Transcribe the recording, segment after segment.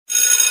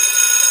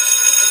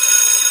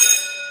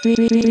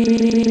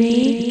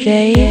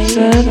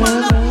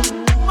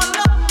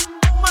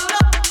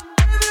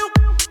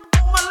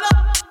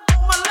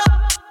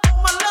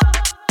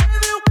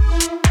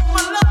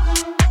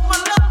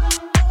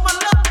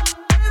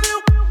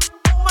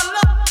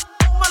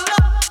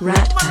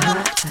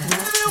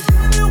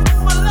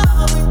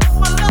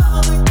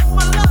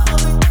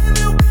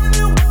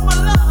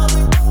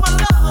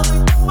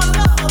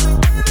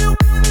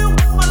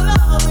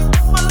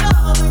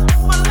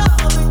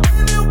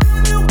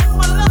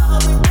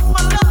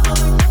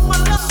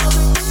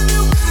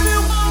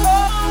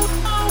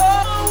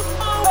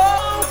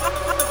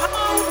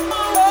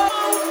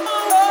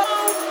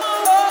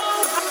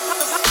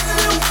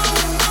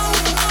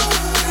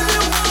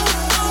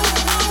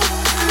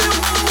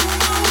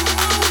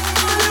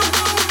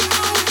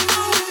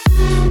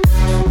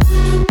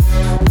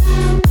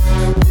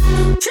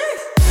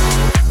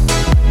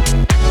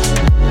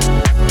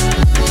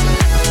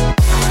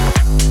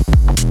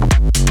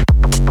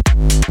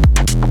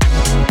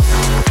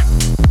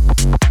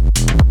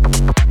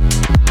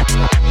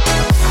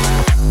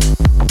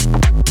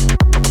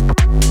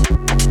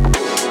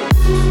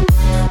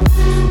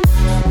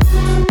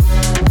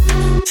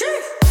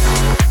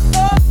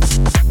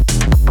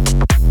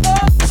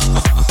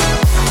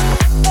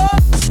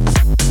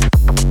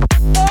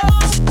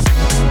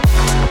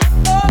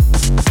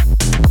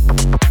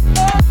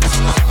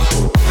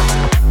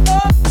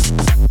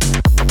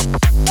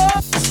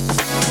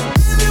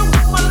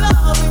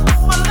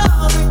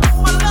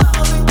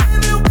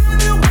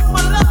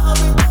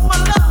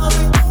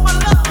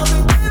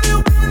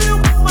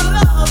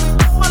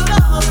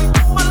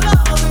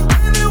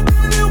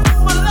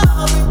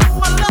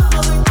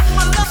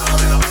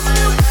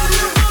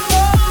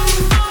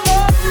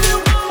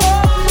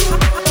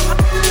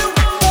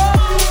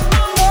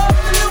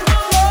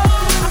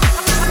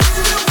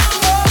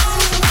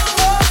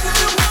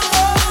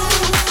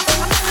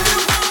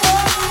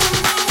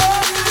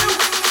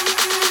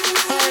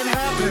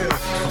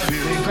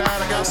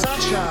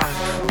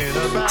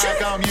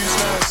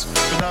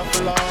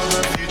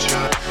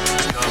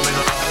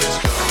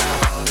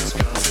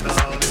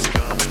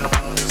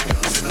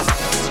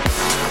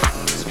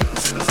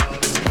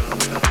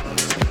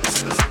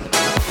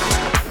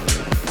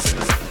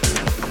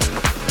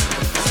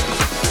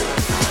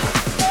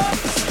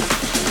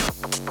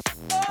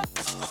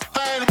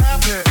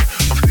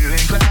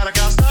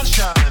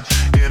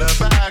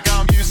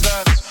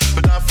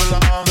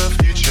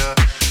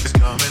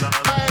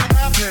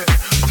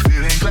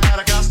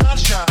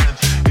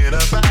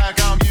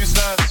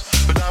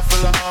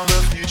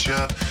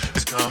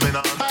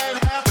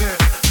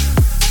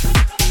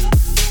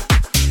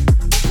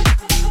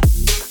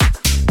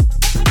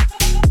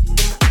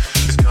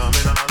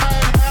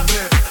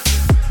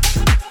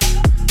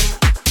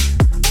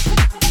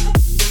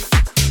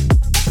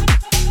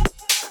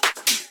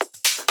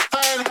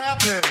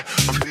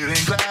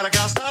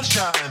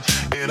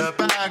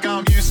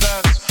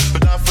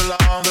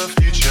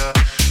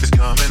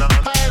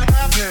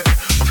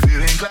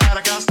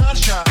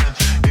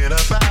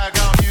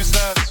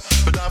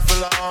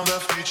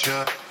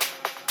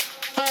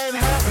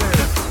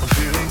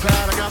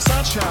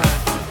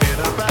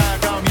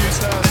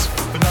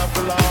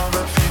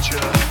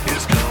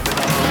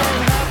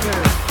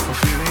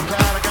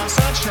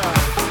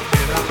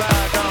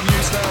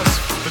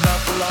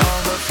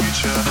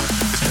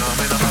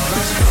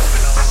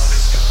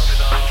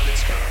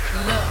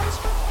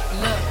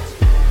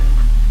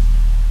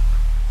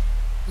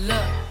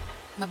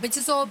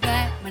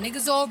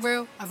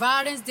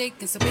Dick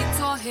and some big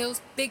tall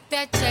hills, big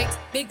fat checks,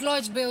 big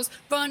large bills,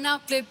 run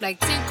out flip like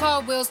 10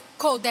 car wheels,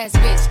 cold ass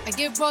bitch. I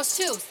give Ross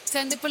chills,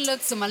 10 different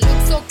looks, so my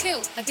looks so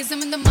kill. I kiss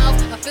him in the mouth,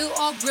 I feel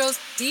all grills,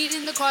 heat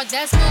in the car,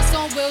 that's wheels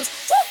on wheels.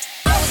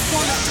 Woo! I was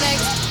born to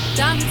flex,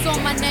 diamonds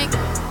on my neck.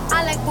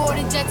 I like more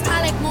than jets,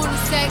 I like more than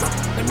sex,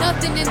 but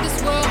nothing in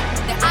this world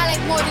that I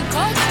like more than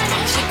cars.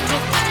 Shake it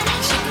up,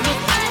 shake it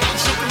up,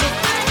 shake it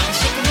up,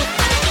 shake it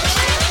up.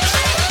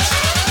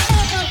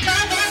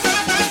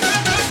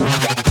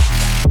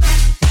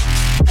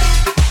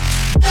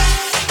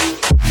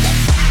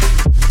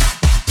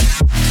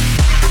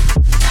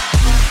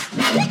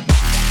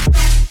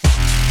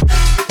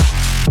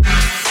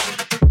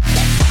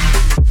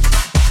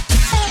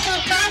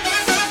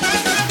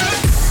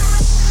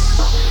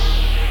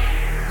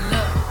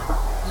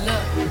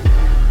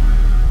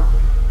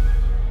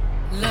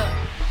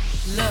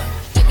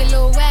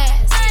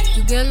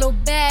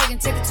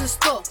 Take it to the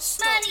store.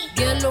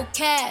 Get a little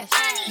cash.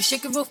 You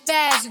shake it real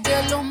fast, you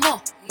get a little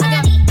more. I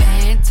got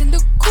bands in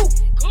the coupe,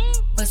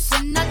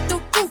 bustin' out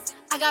the roof.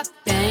 I got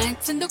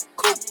bands in the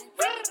coupe,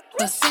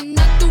 bustin'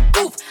 out the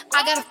roof.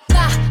 I gotta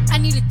fly, I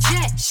need a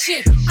jet.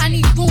 Shit, I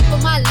need room for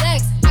my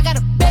legs. I got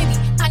a baby,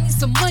 I need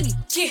some money.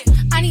 Yeah,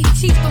 I need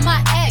teeth for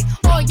my egg.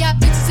 All y'all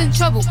bitches in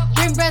trouble.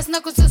 Bring brass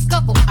knuckles to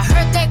scuffle. I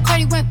heard that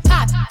Cardi went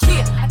pop.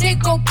 Yeah, I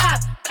did go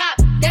pop, pop.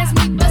 That's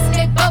me bustin'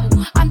 that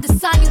bubble. I'm the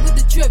Sonny with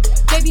the drip,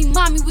 baby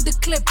mommy with the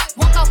clip.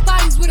 Walk out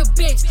bodies with a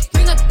bitch,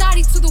 bring a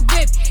thotty to the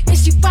whip.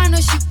 Is she fine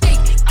or she fake?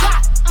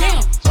 God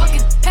damn,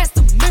 walking past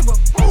the mirror.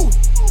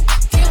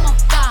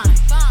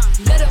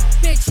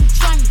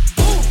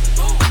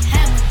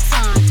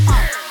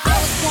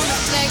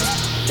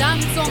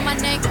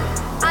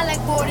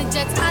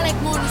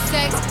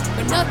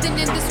 nothing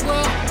in this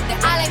world that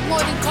I like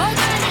more than culture.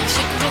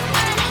 Shake it up,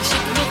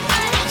 shake it up,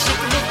 shake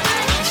it up,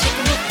 shake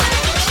it up.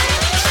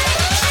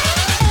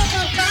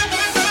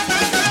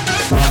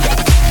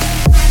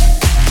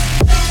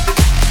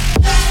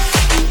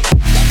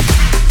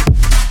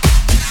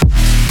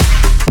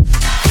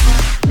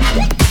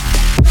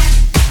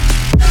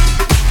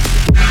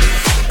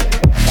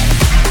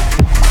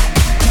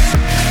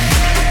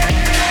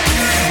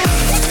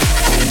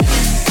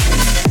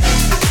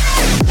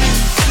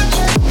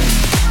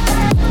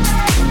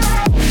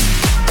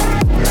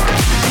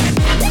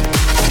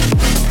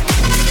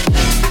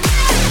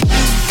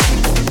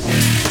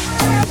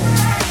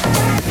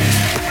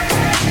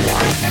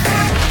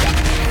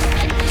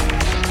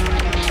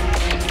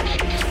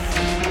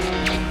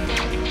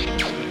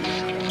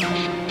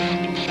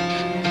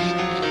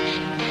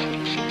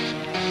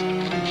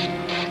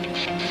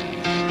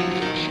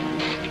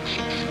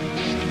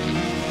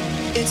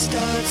 It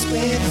starts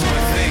with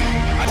one thing.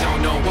 I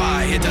don't know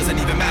why. It doesn't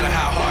even matter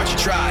how hard you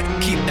try.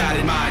 Keep that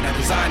in mind. I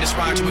designed this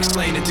rhyme to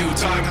explain in due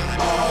time.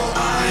 All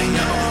I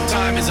know,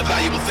 time is a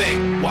valuable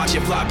thing. Watch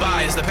it fly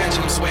by as the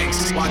pendulum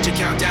swings. Watch it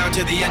count down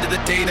to the end of the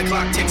day. The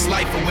clock takes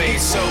life away.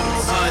 So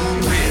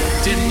unreal.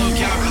 Didn't look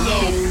out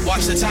below.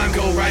 Watch the time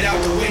go right out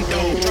the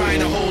window.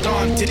 Trying to hold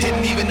on,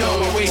 didn't even know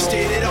I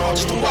wasted it all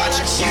just to watch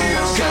you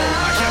go.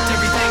 I kept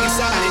everything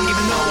inside, didn't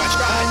even know I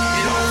tried.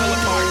 It all fell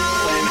apart.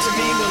 What it meant to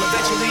me will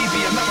eventually be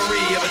a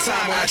memory of a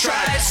time when I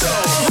tried so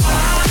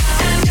hard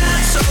and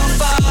got so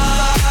far.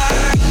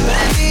 But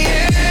in the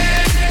end,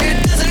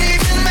 it doesn't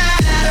even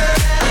matter.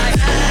 I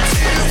had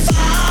to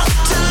fall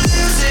to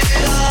lose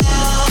it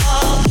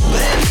all.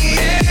 But in the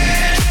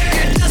end,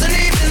 it doesn't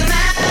even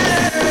matter.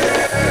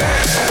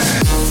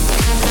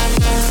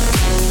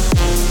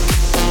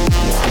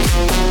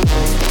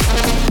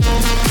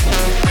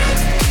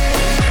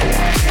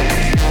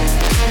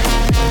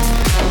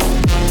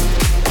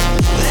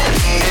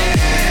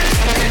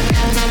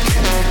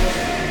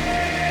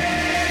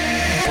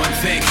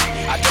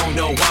 I don't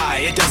know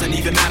why, it doesn't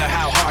even matter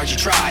how hard you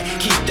try.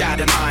 Keep that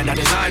in mind, I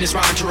designed this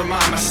rhyme to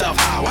remind myself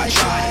how I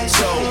tried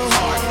so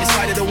hard. In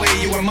spite of the way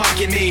you were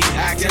mocking me,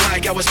 acting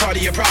like I was part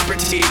of your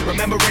property.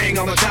 Remembering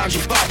all the times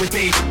you fought with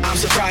me, I'm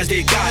surprised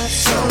it got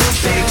so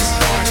things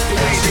aren't the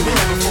way they were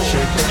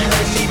before. You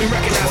wouldn't even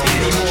recognize me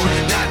anymore.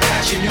 Not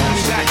that you knew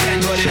me back then,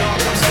 but it all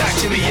comes back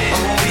to me in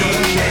the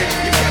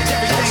end. You kept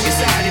everything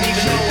inside, and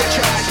even though I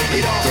tried,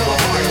 it all fell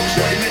apart.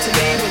 What it meant to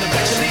me will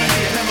eventually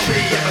be a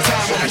memory of a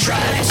time when I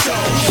tried so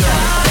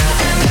hard.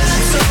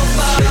 So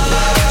far,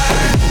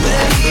 but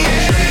in the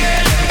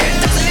end, it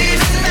doesn't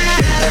even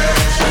matter.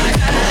 I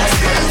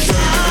had to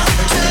fall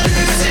to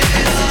lose it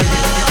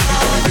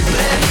all.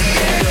 But in the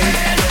end,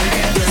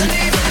 it doesn't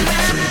even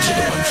matter. To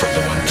the one, from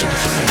the one to the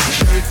three.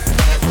 Shake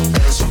that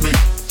ass for me,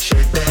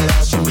 shake that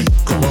ass for me.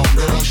 Come on,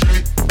 girl,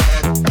 shake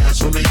that ass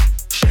for me,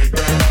 shake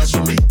that ass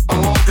for me.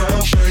 Oh,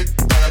 girl, shake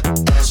that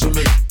ass for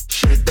me,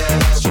 shake that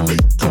ass for me.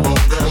 Come on,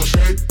 girl,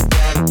 shake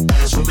that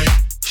ass for me,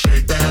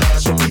 shake that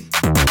ass for me.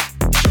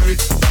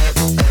 Shake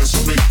that ass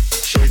for me,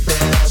 shake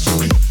that ass for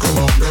me. Come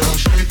on, girl,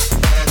 shake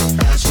that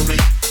ass for me,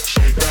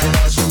 shake that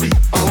ass for me.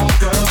 Oh,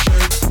 girl,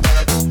 shake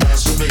that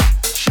ass for me,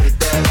 shake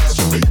that ass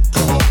for me.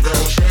 Come on,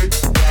 girl, shake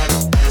that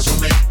ass for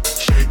me,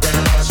 shake that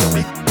ass for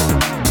me.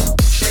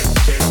 Shake,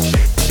 shake,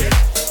 shake, shake,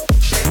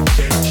 shake,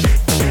 shake, shake,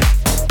 shake, shake,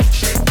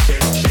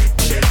 shake,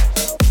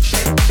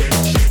 shake,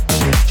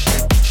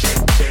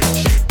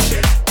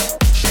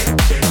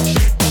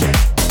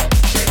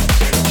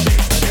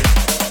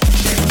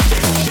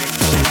 shake,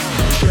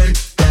 shake,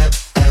 shake,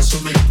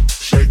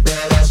 shake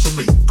that ass for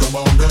me. Come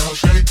on, girl,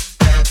 shake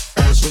that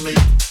ass for me,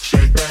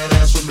 shake that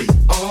ass for me.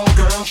 Oh,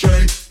 girl,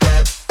 shake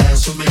that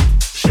ass for me,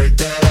 shake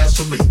that ass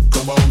for me.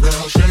 Come on,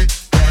 girl, shake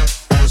that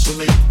ass for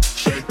me,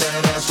 shake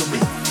that ass for me.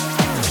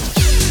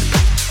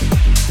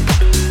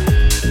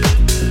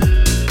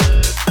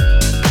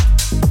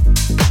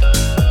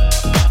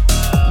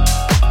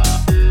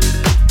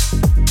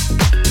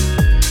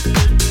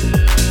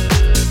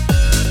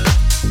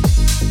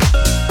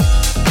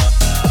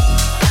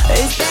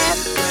 It's that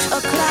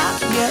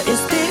o'clock, yeah,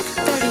 it's thick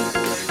 30.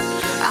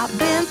 I've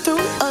been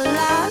through a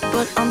lot,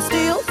 but I'm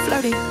still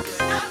flirty.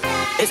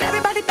 Is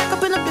everybody back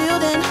up in the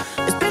building?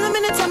 It's been a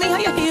minute, tell me how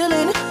you're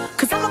healing.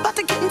 Cause I'm about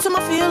to get into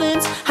my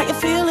feelings. How you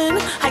feeling?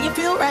 How you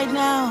feel right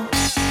now?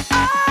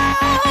 Oh,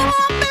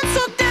 I've been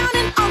so down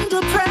and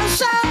under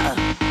pressure.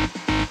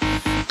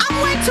 I'm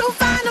way too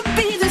fine to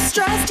be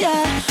distressed,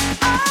 yeah.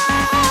 Oh,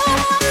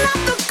 I'm not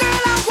the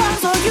girl I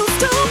was or used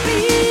to be.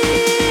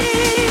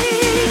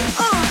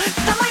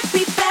 That might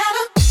be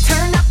better.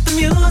 Turn up the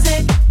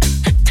music,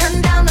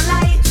 turn down the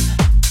lights.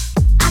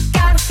 I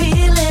got a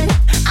feeling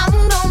I'm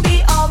gonna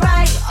be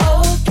alright,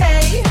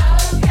 okay,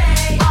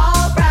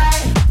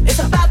 alright. It's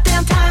about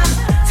damn time.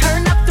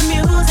 Turn up the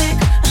music,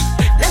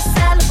 let's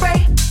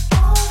celebrate.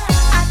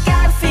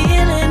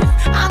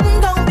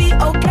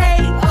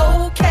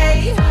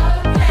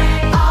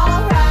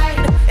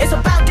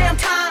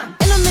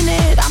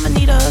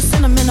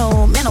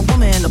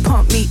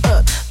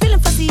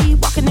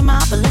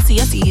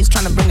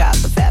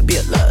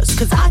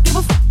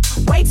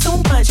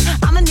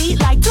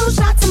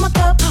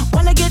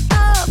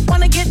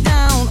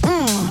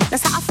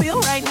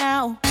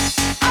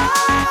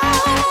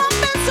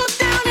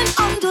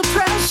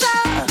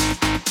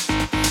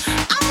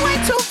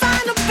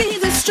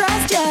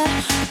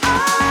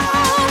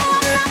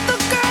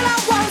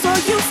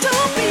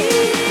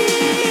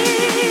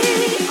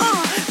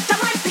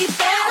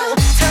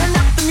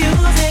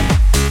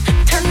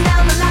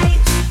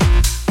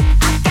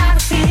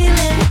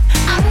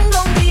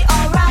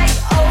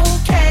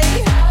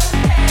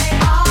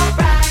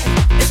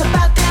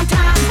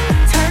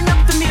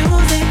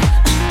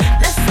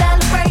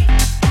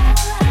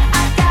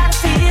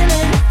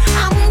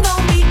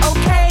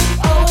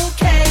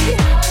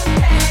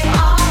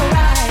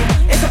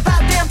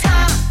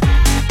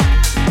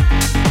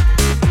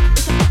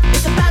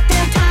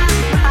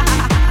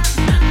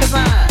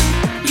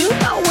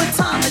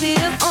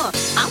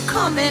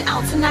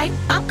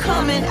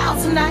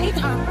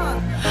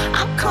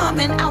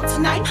 coming out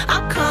tonight.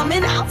 I'm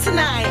coming out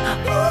tonight.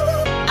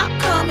 I'm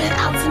coming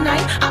out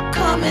tonight. I'm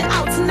coming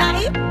out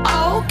tonight.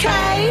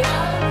 Okay.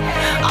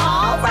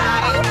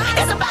 Alright.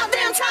 It's about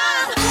damn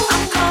time.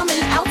 I'm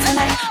coming out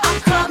tonight. I'm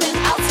coming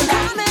out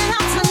tonight.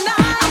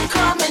 I'm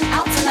coming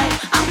out tonight.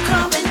 I'm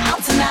coming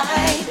out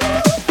tonight.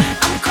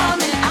 I'm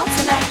coming out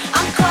tonight.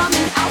 I'm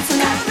coming out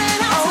tonight.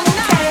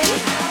 Okay.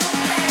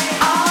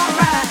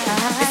 Alright.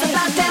 It's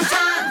about damn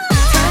time.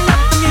 Turn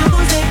up the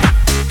music.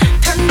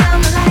 Turn down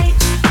the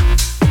lights.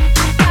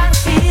 I got a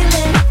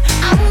feeling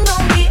I'm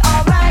gonna be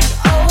alright.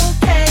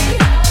 Okay.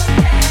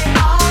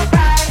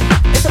 Alright.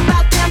 It's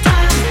about damn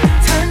time.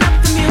 Turn up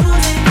the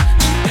music.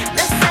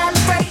 Let's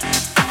celebrate.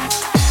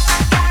 I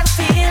got a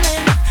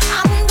feeling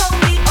I'm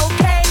gonna be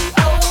okay.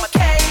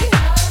 Okay.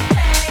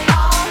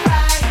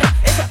 Alright.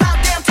 It's about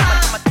damn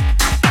time.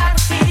 I got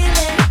a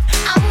feeling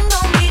I'm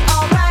gonna be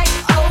alright.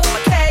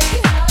 Okay.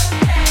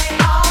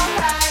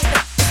 Alright.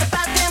 It's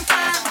about damn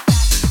time.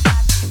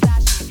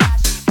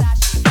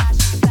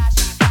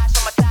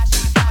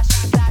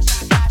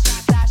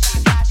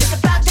 It's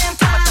about damn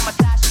time.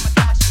 It's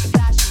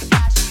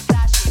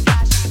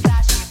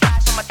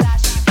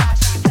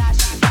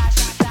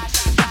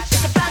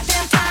about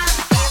damn time.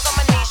 Hands on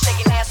my knees,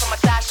 shaking ass on my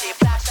thigh shit. Hands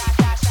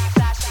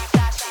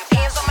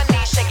on my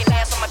knees, shaking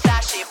ass on my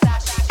thigh shit.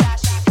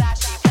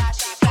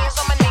 Hands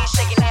on my knees,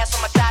 shaking ass on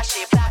my thigh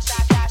shit.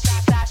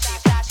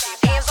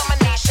 Hands on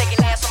my knees,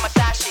 shaking ass on my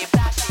thigh shit.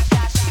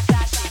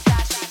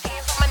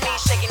 Hands on my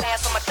knees,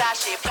 shaking ass on my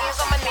thigh shit. Hands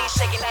on my knees,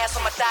 shaking ass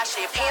on my thigh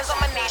shit. Hands on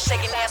my knees,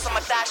 shaking ass on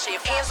my thigh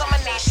shit. Hands on my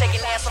knees,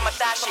 shaking ass on my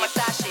thigh shit.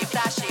 Thigh shit,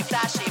 thigh shit,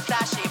 thigh shit,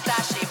 thigh shit,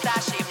 thigh shit, thigh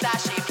shit, thigh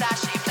shit, thigh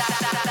shit.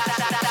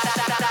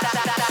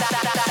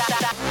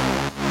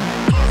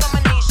 Hands on my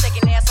knees,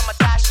 shaking ass on my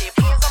thigh shit.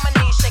 Hands on my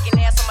knees, shaking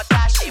ass on my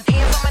thigh shit.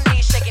 Hands on my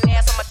knees, shaking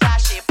ass on my thigh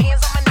shit.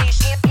 Hands on my knees,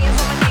 hands on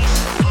my knees,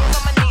 hands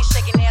on my knees,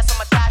 shaking ass on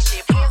my thigh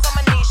shit. Hands on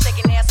my knees,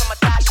 shaking ass on my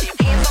thigh shit.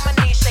 Hands on my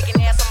knees,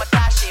 shaking ass on my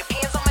thigh shit.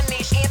 Hands on my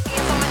knees, hands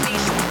on my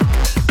knees.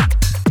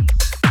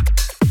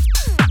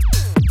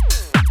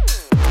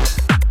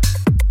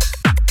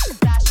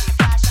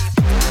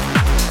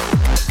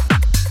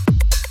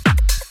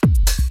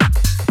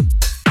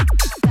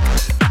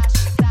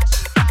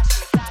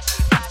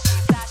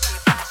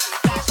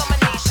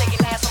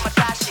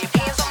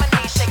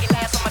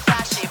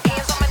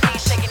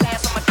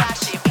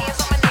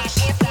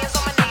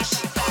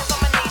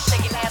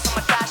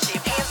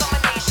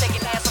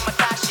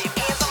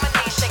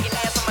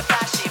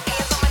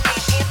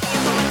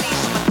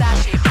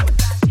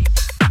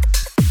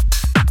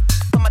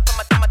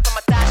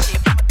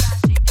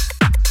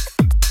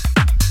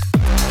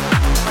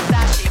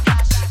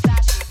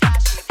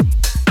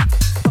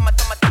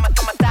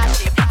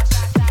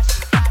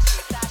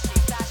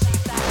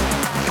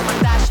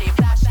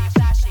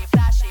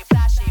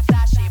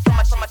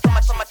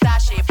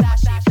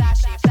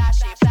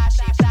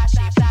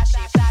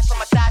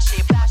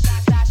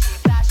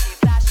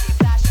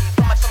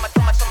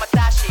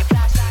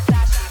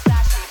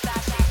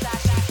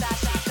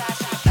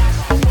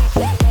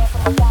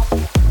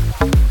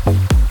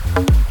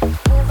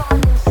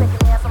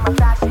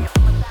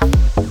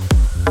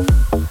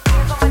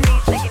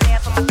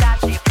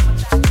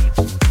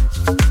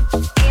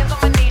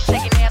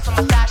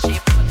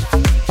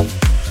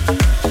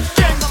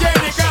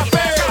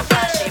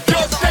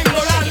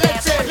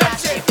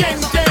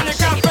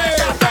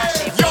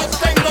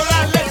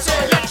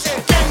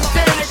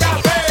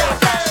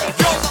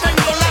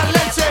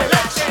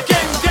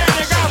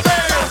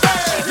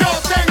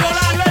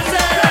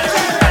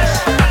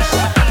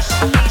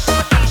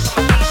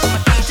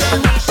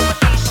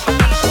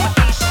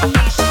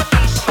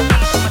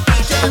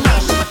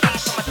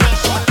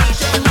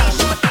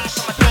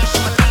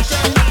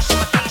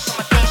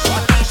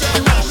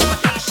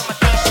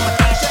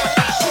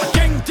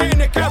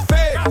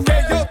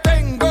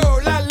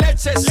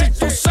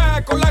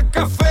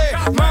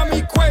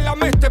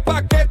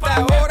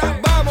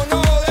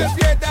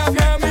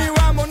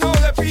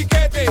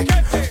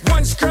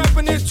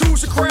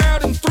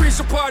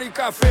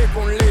 café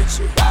con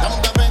leche. Dame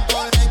un café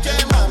con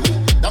leche,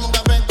 mami. Dame un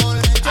café con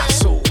leche.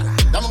 Azúcar.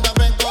 Dame un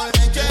café con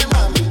leche,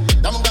 mami.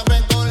 Dame un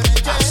café con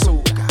leche.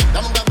 Azúcar.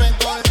 Dame un café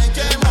con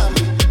leche,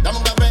 mami. Dame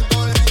un café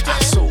con leche.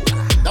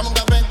 Azúcar. Dame un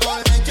café con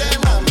leche,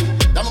 mami.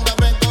 Dame un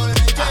café con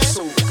leche.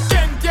 Azúcar.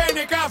 ¿Quién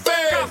tiene café?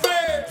 Café.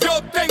 Yo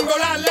tengo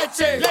la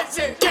leche.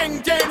 Leche.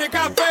 ¿Quién tiene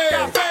café?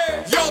 Café.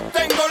 Yo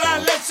tengo la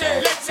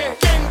leche. Leche.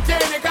 ¿Quién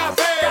tiene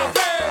café?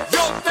 Café.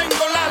 Yo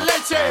tengo la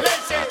leche.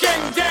 Leche.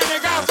 ¿Quién tiene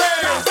café?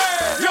 Café.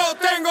 Yo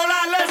tengo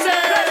la leche.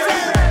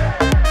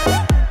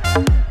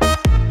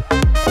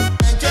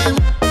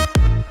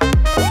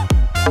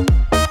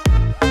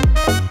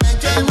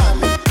 Leche,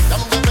 mami.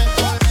 Dame un café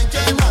con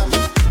leche, mami.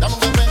 Dame un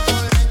café con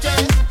leche.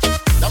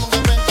 Dame un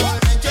café con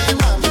leche,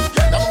 mami.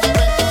 Dame un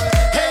café con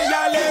leche.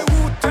 Ella le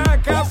gusta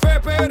café,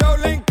 pero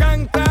le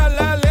encanta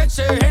la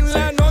leche. En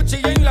la noche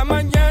y en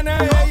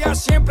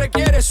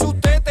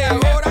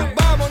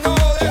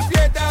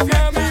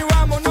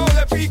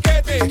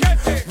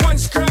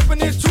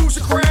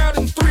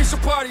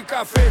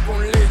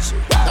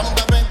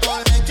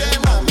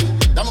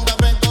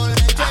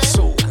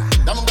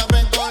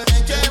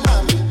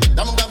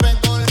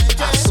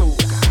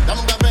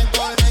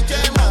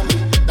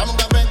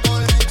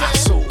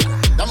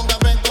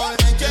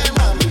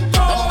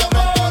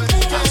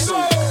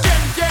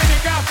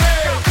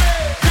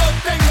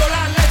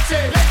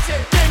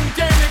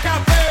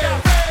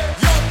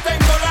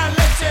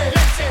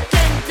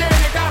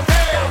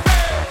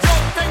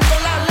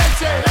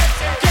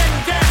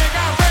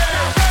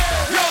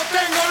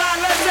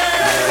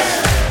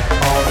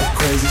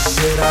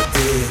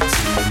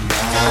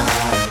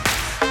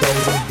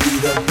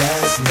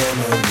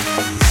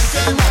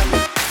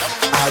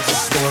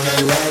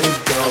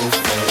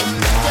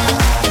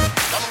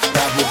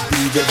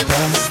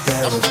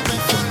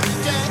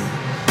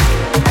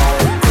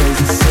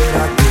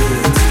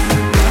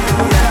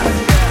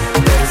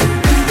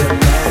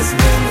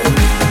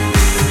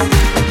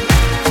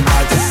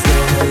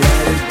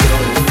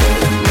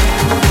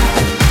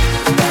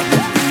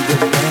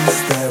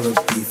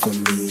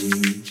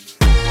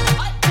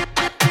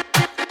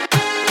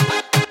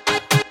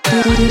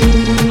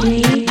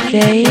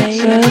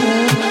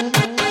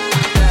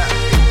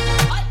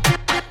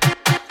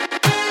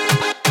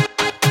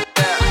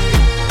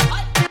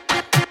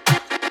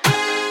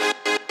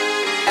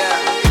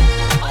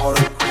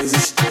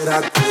shit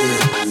I did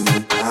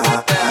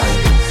tonight.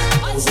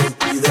 Those will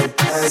be the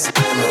best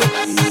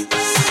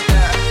memories.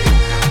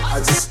 I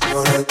just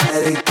wanna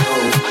let it go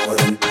for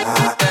the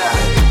night.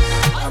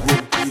 That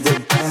would be the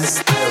best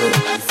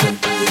therapy for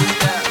me.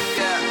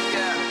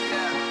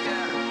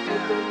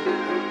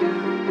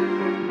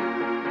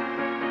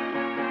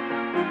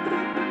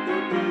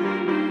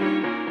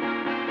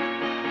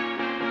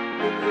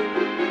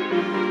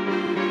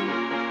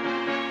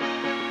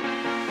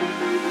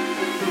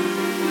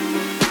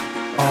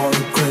 All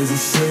the crazy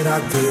shit I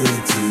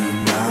did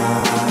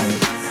tonight,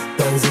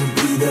 those will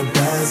be the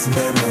best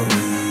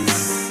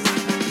memories.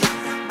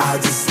 I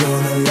just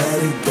wanna let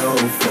it go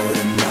for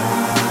the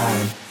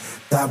night.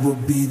 That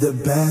would be the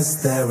best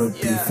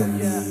therapy for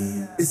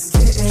me. It's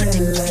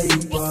getting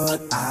late,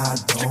 but I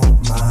don't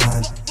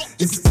mind.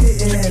 It's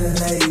getting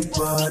late,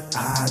 but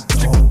I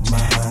don't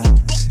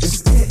mind.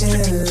 It's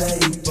getting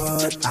late,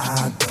 but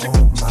I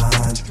don't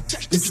mind.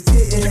 It's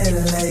getting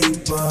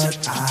late, but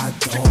I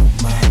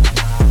don't mind.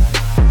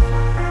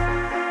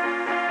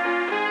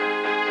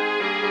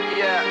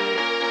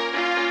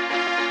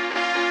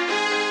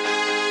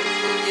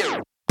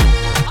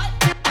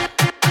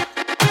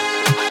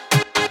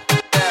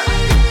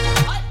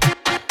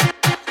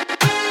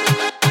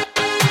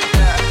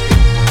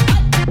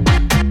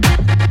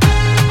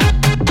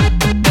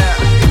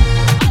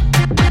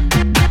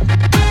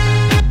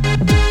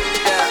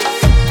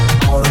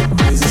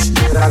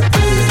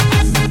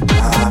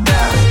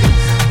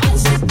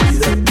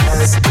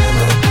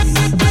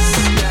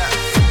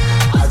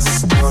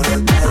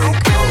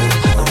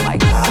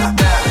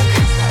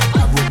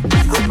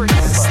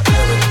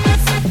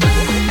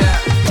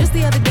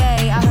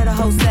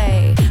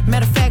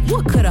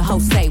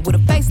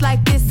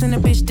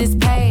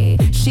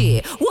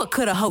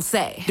 Could a hoe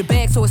say? The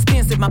bag so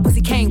expensive, my pussy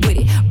came with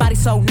it. Body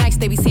so nice,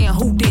 they be saying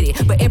who did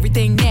it. But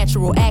everything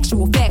natural,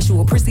 actual,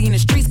 factual. Prissy in the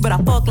streets, but I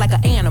fuck like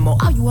an animal.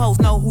 All you hoes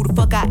know who the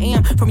fuck I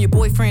am. From your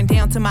boyfriend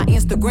down to my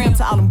Instagram,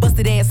 to all them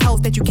busted ass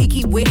hoes that you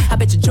kiki with. I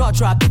bet your jaw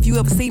drop if you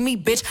ever see me,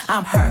 bitch.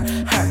 I'm her.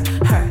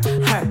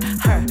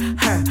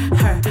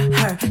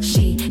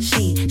 She.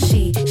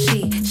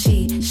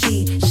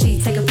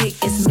 Take a pic,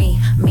 it's me.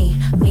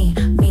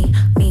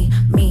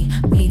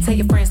 Tell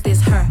your friends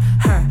this her.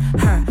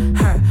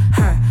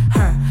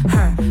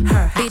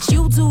 Bitch,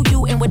 you do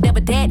you, and whatever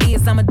that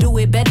is, I'ma do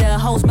it better.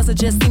 Hoes must've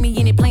just seen me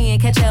in it playing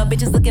catch up.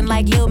 Bitches looking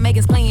like Lil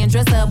Megan's playing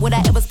dress up. Would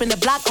I ever spend a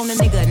block on a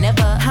nigga?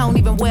 Never. I don't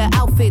even wear an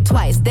outfit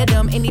twice. That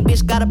dumb. Any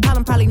bitch got a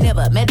problem, probably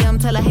never met them.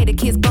 Tell her hey to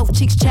kiss both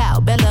cheeks,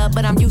 child Bella.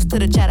 But I'm used to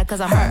the chatter, cause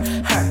I'm her.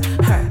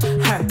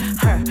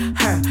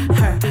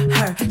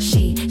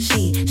 She.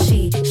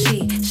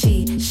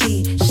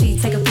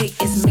 Take a pic,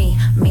 it's me.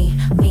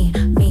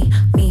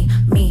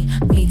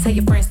 Tell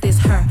your friends this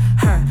her.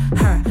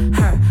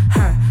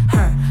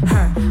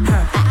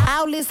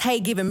 All this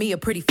hate giving me a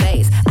pretty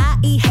face. I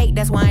eat hate,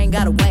 that's why I ain't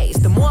gotta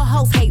waste. The more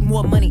hoes hate,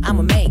 more money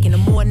I'ma make. And the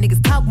more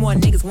niggas talk, more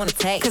niggas wanna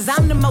take. Cause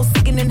I'm the most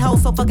sickening hoe,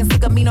 so fucking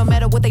sick of me. No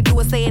matter what they do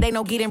or say, it ain't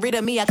no getting rid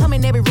of me. I come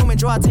in every room and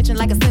draw attention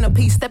like a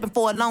centipede. Stepping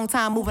for a long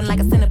time, moving like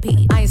a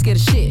centipede. I ain't scared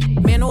of shit,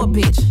 man or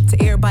bitch. To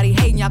everybody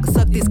hating, y'all can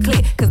suck this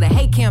clip. Cause the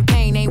hate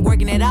campaign ain't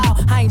working at all.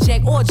 I ain't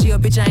Jack or Jill,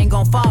 bitch, I ain't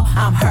gon' fall.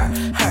 I'm her.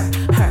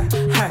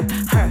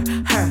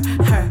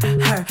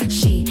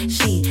 She.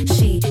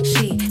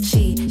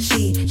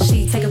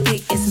 Take a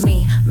pic, it's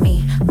me.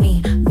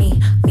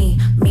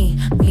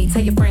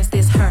 Tell your friends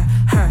this her.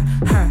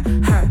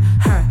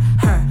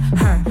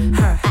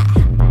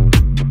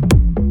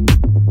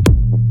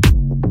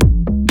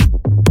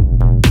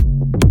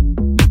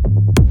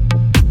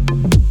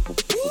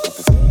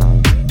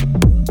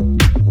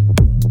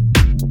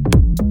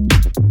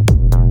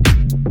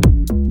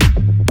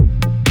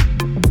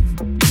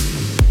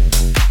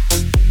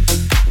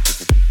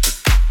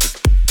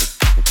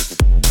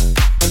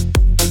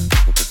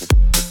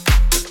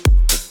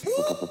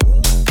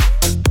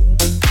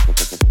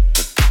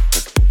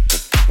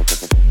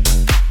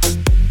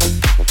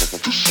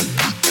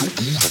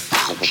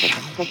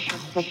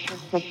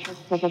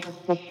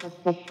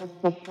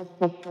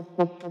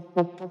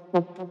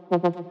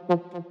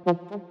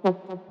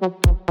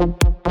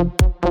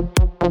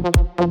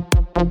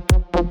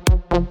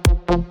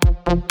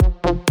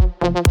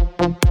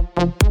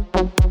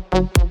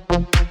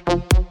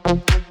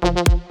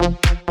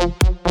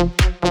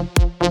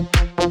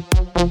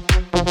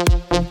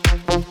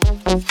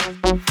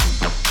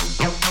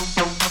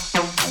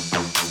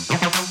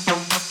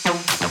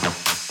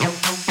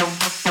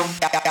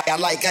 I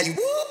like how you.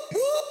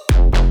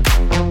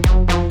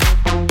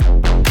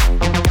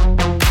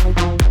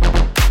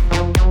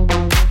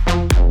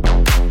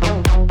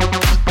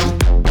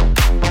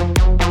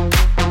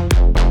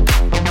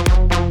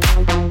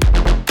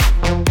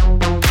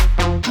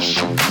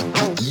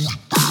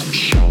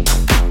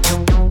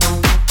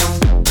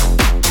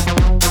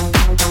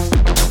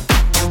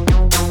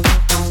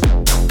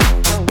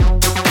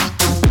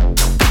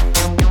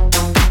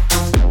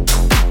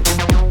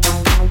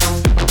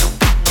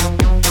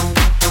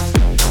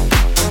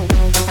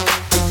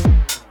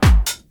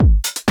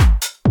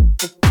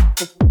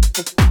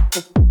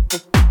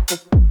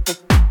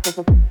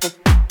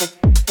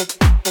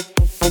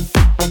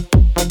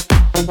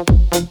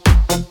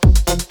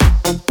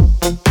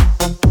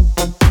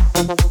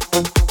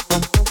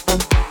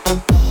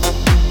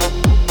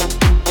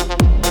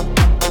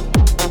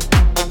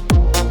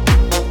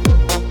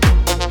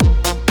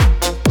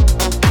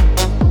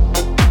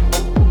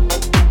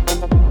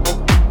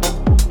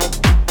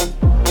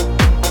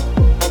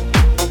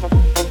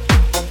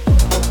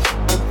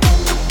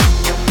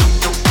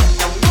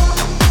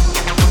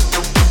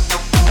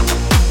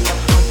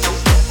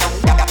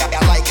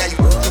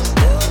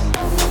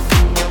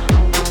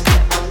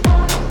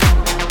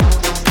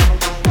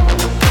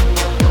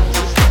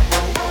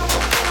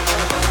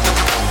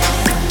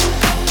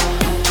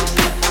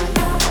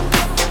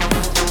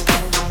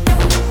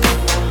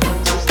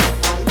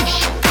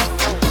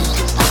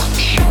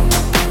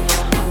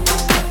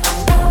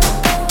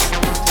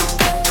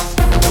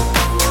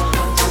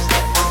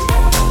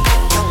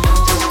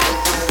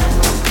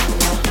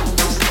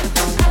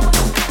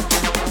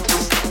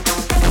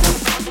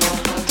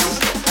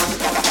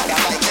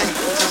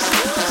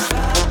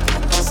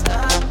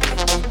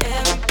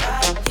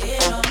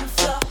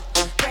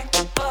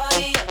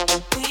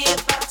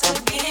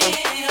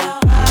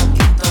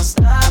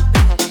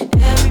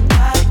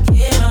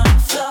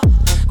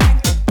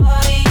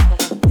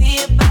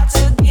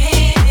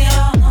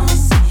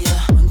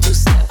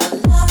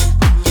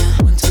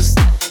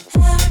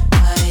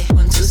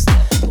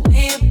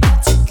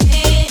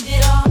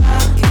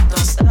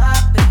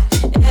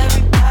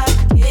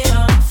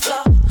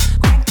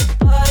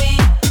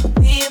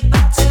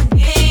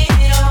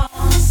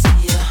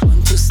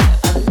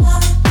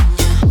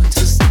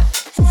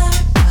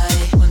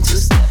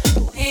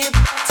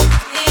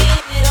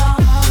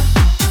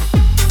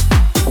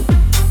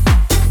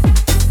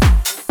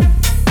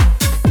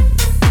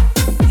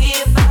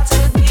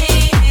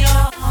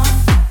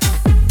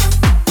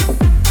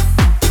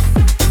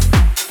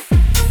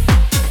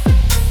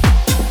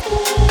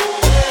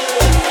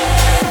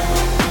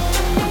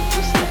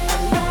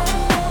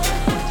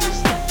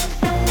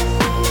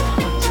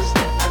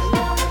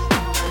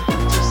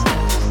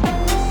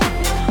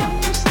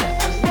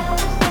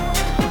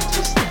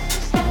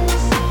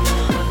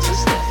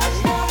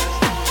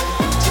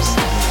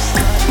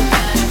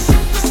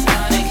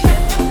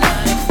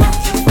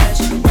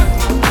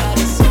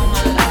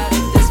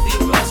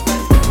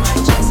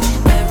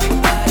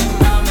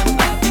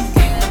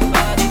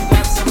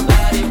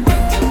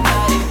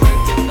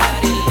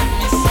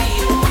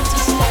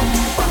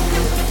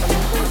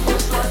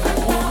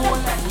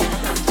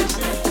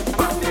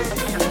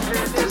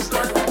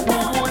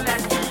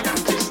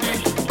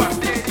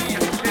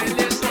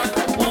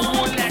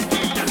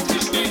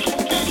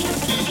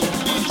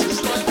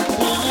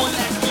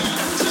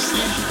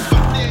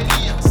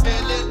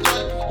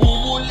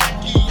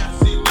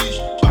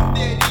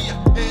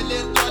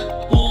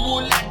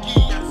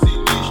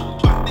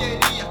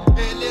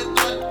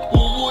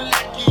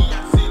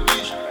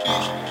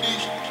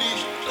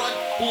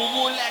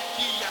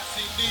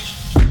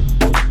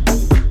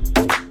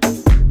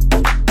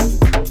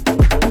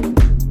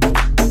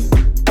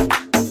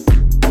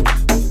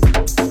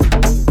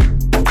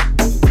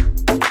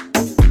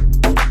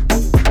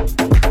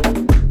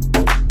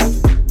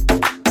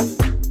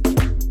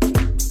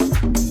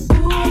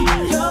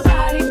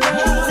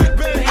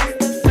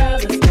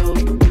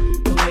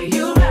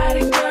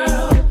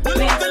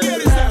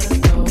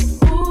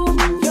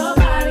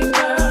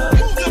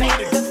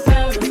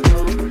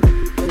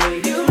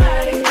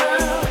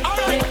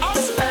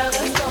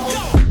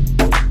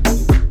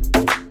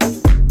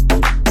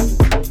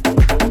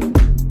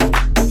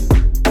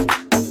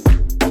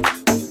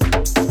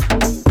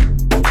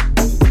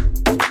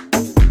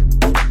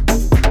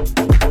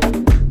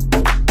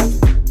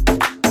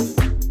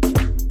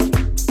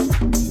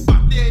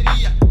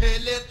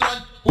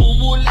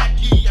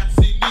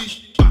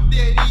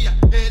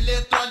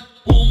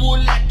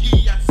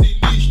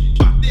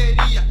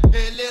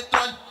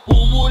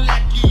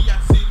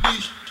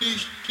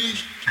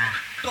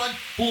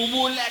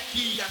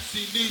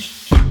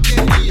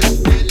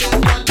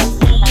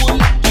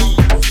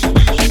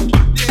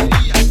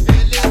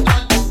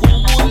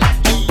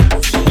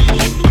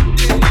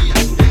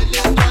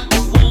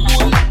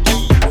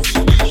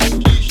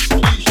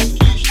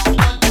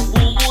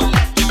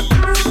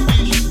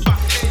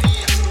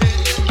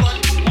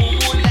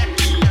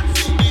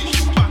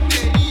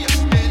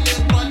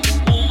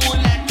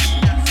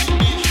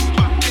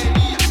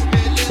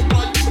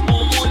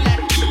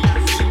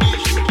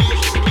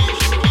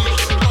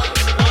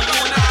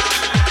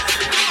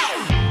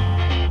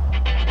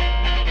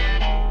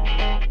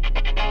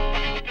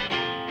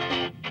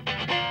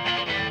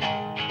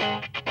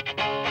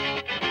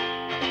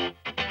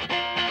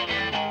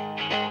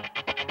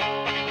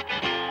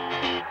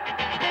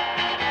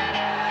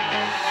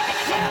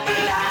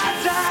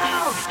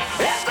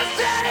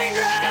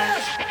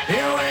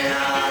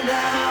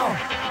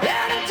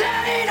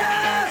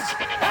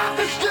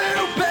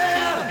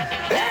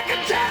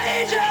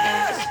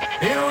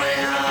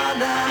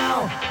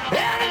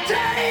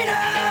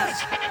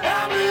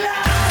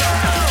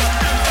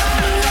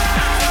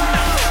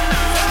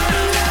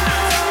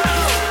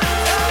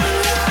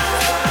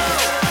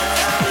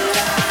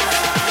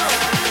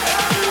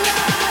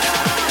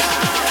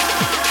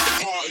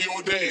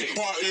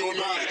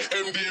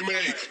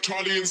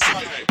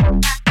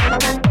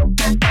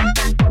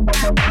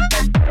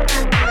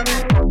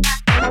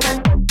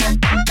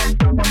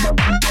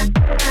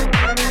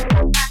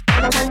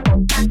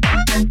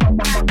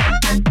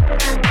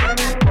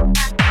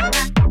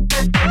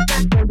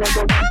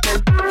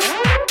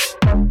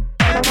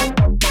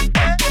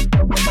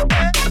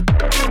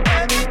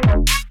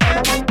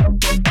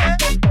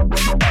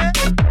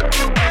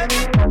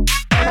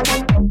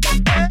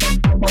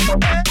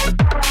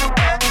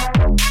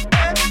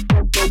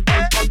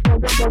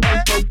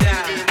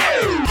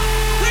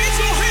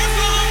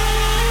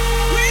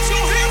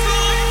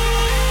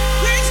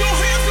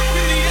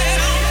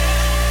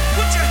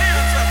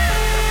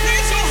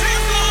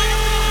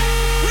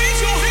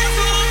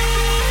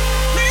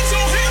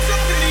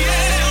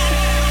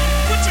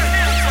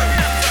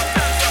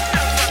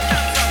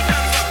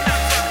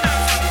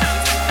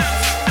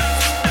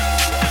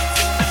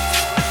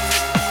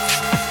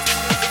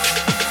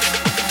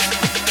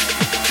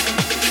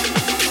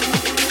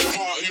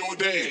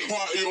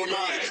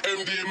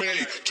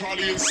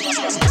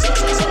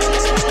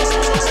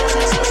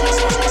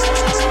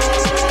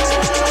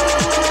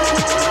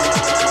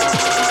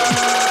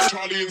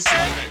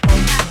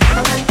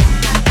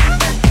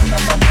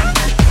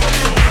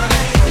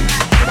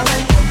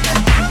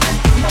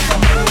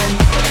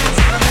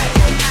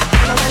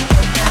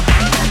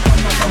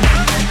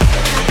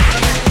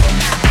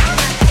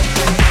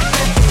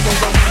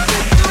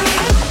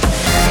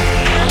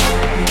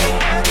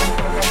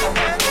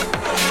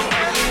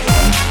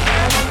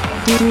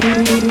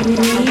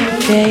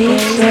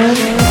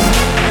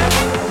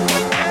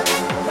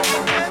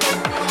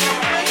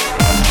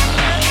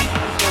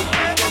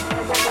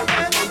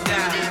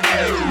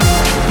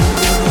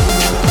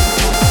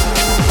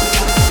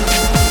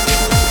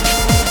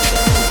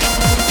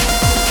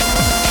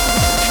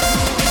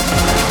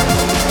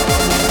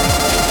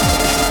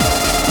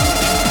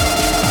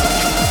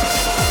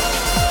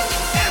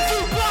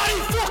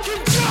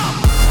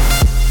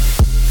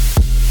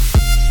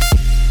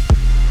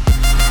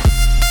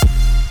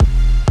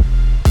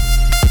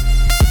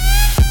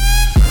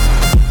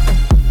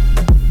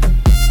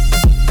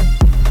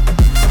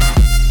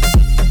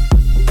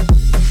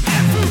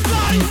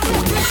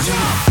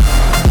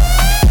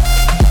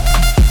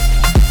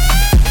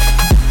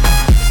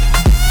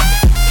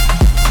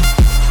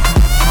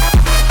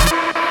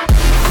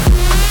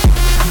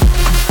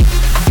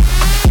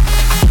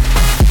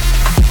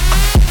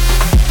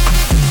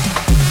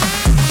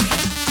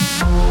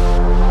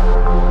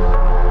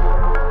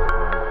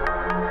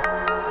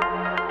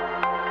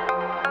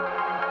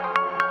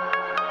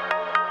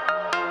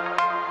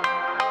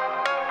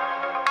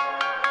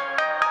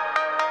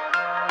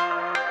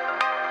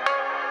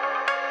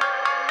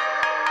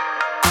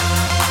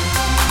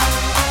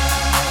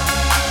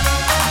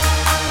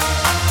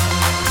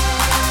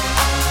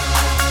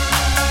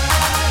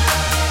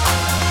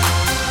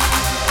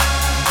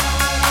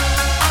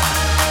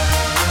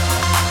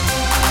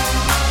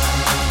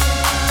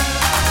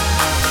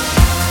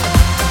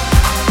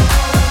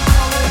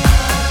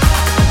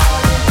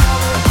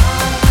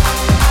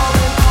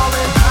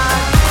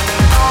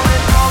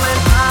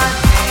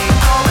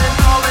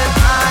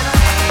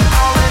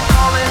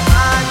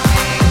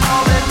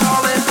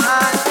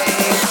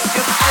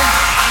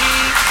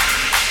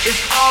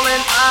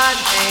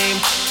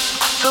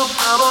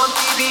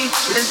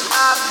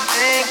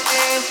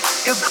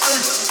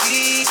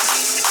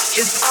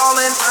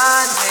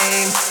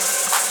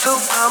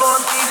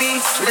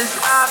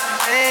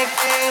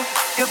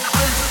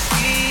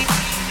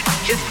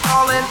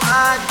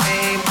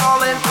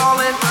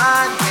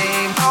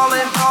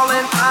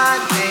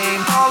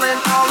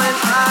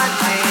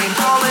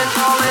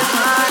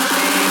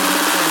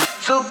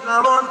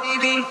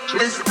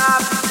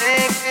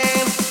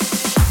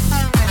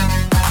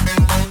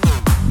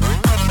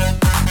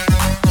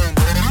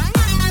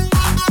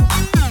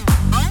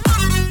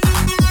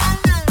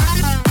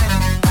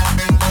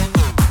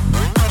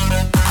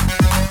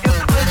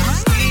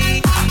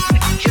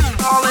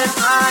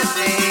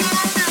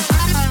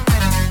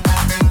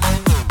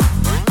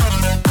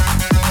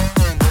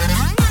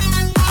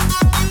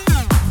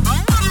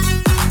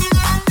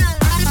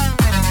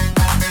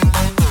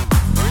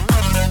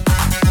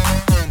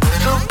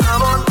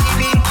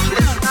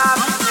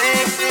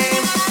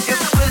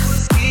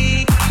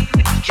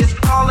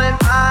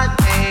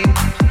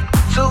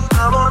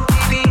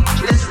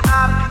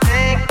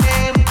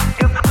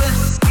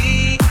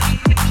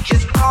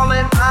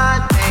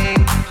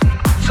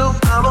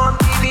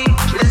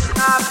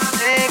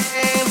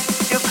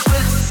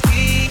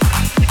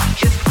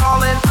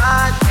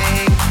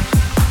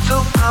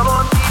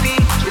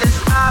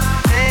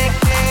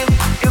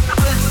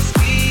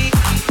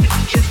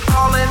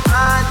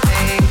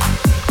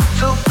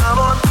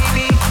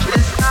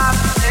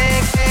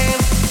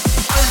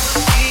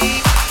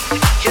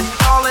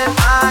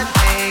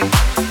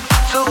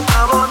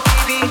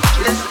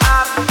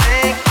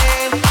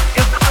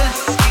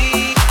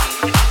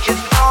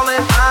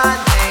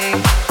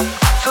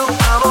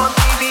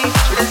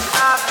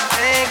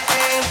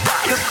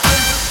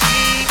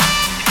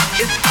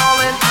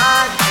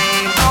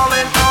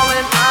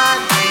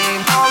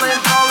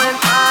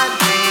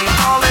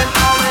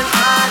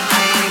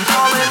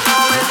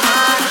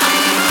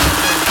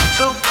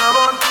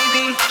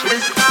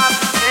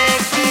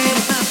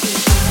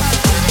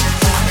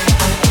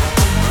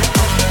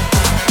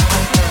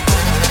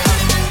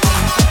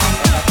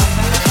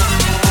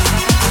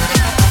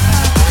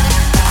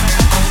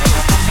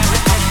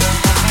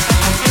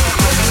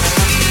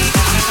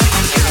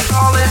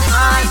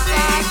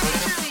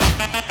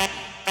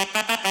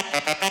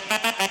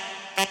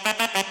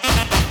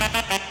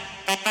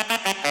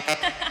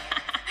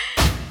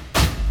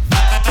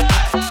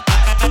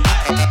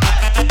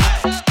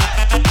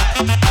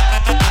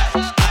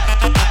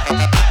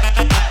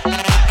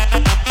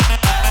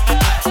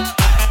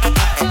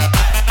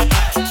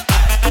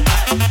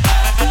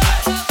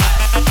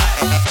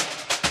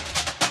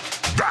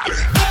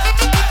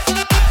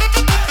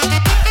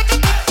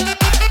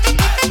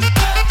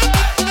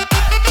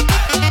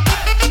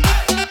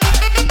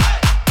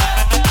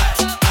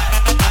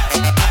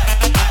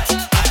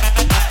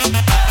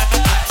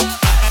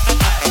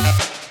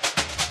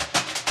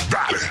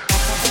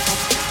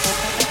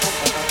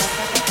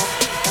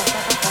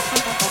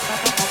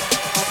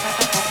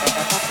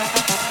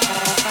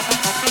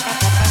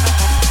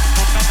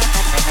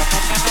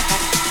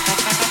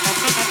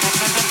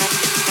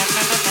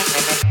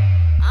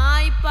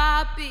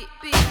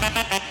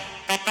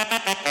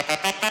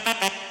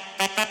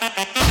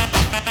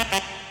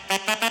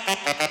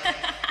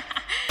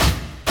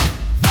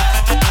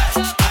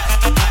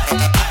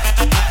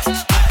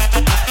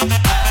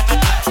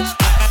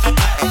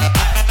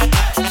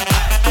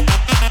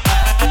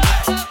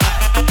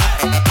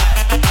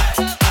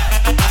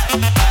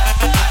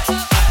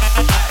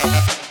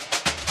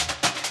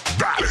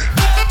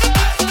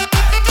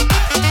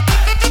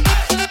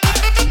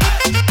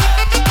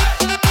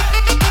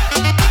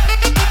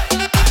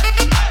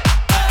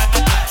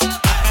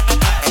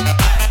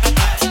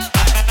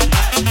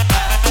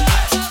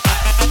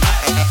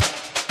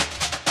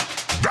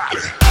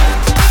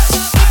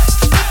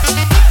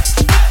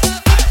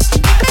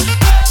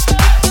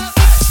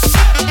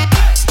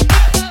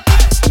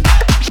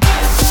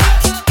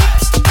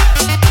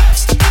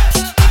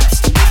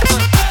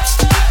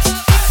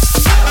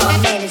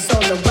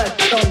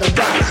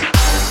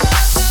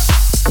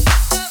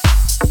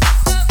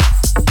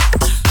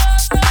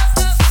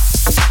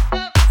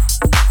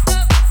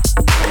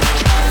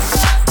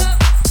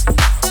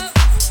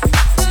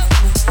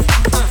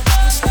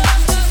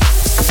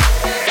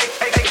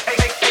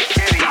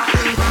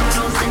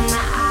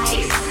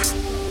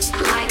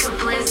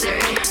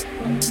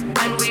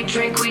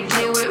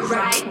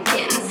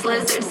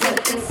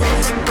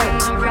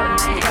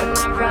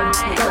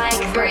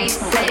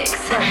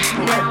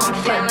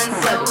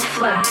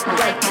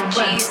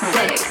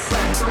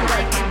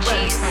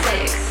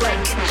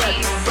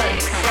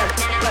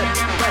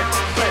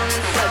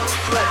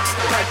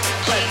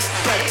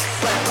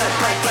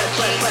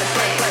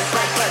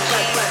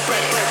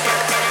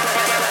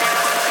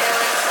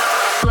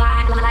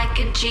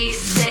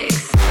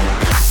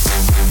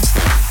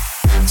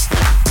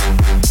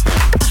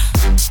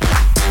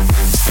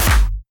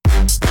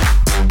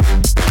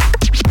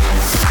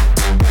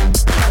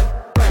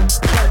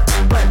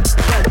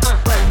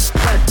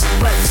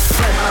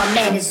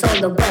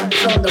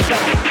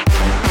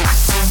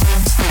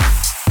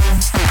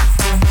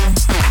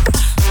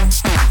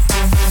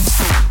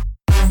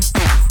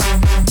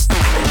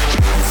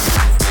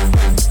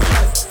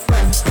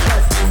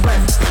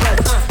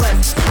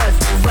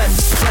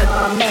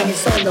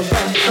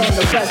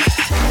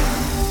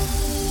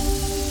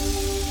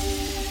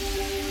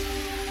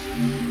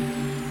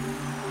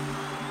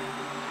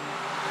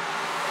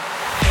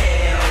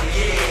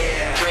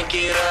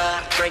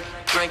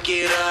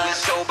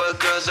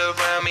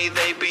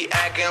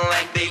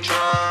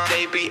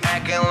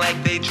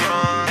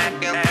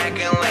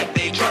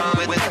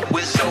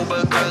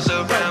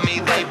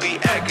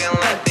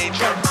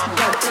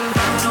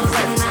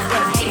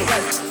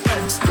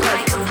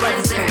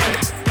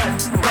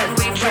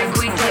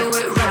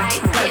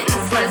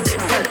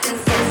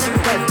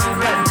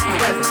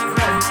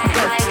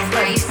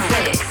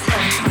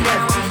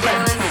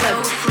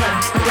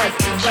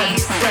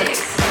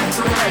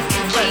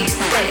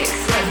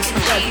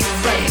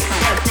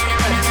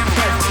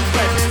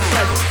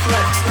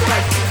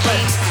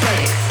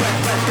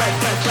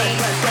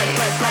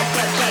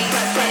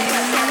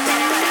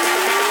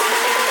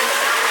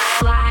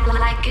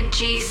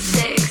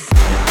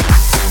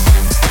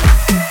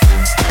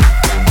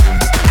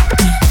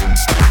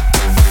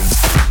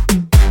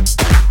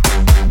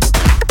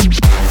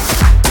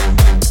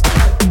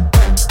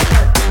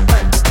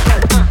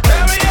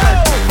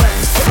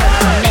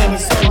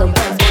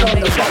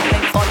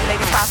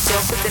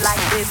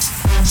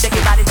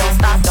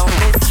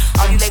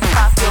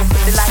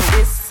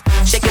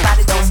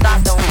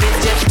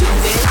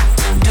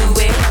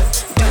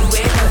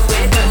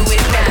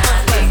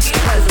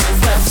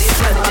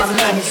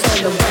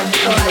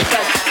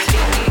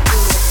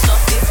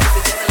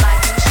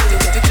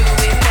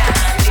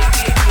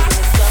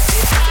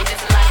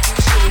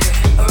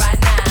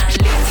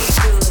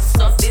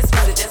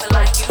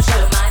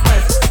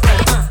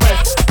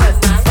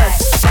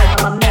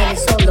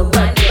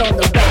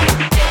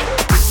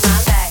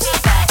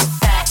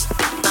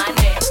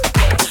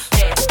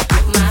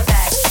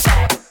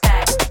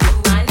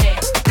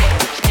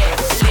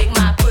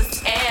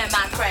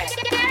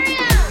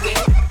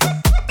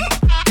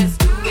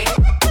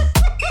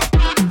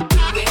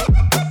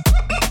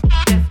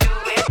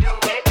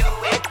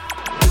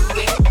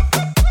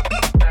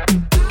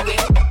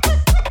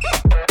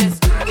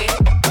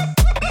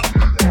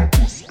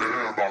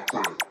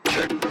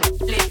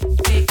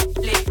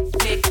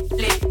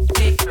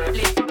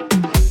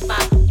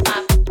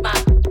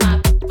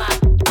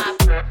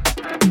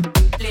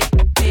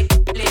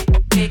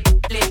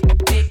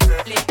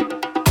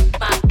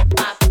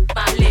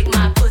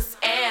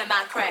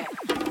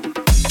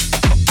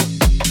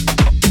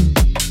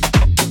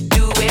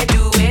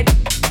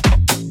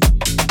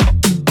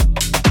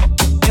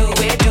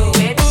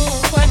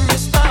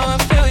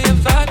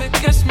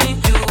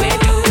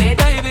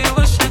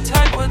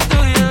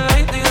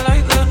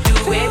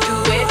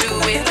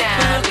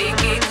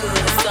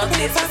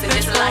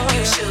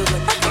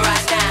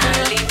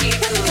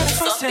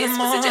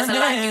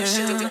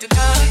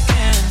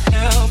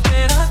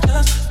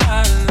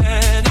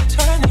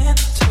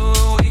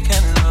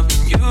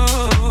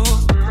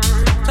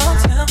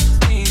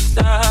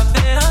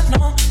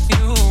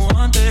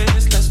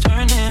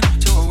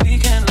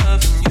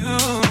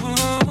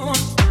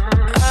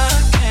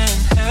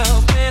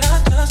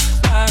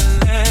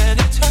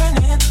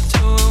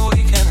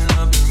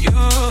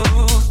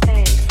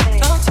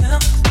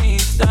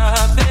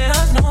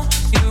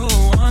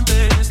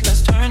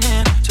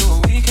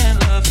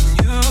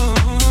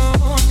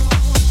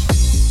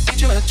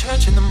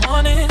 in the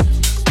morning.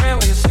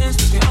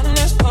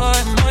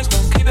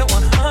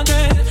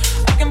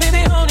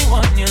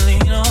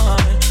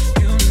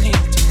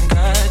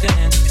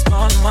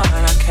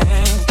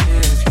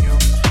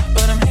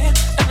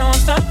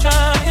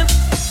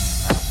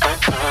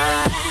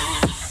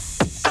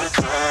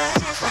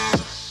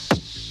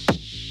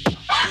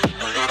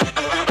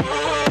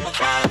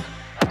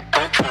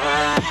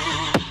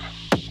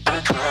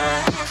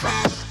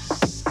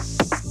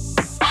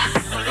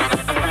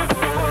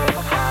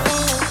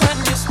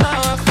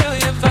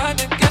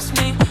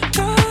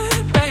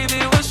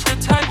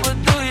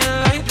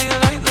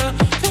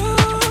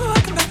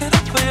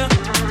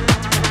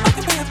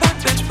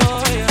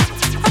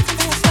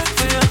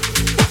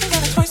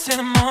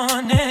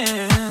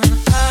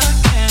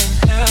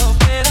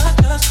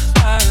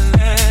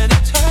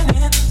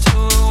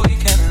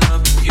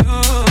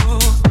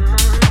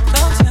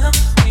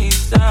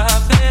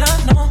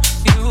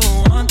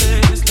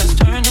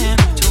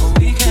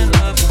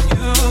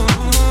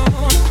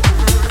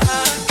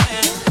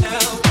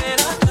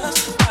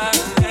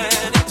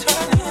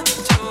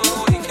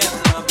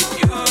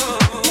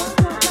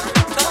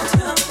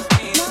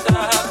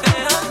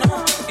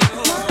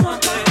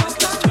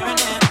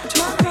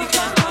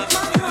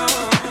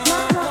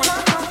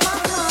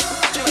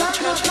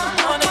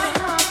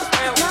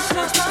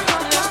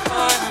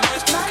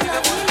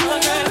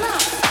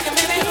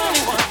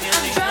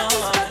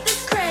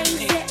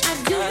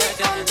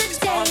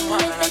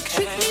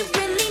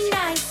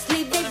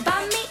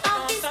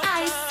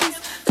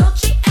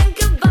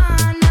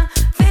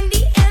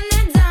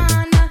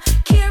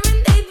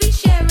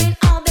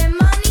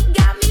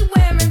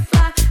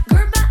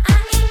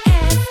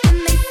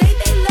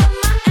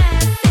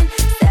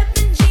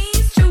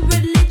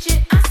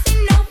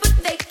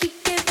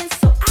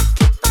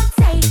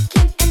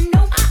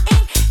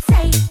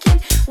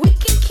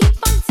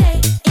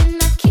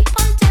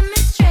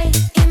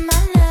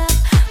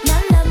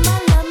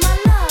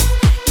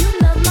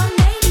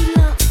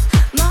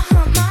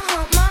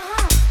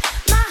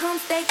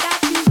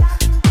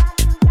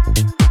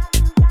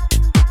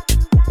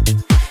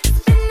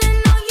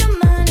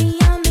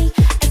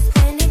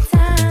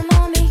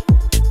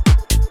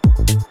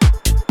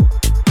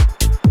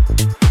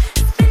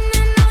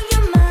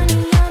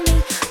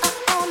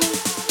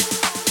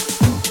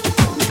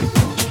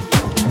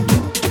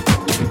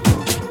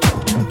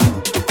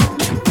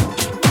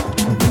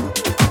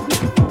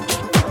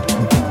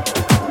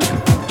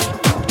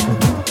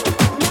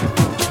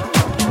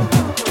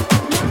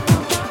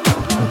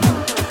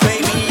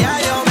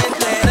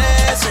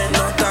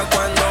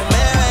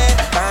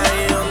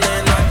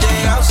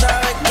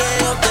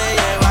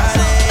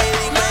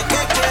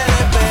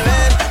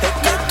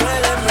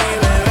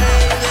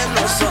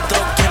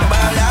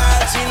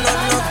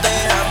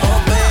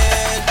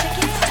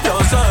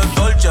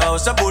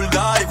 veces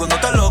vulgar. Y cuando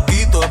te lo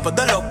quito después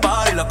de los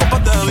parties, las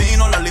copas de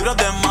vino, las libras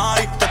de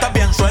Mari. Tú estás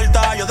bien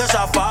suelta, yo de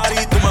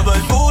safari. Tú me ves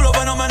el culo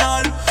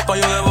fenomenal, pa'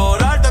 yo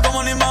devorarte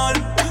como animal.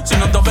 Si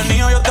no te has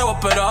venido yo te voy a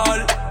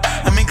esperar.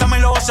 En mi cama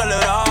y lo voy a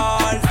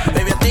celebrar.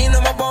 Baby, a ti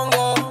no me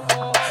pongo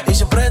y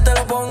siempre te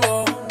lo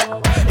pongo.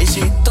 Y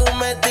si tú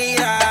me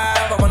tiras,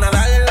 vamos a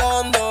nadar en lo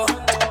hondo.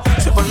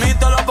 Si por mí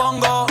te lo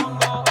pongo,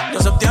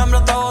 de septiembre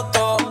hasta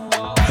agosto.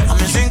 A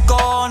mis 5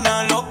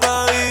 cojones lo que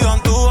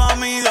digan tus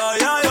amigas,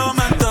 ya yo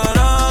me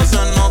enteré.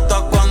 Se nota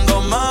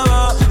cuando me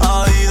ves,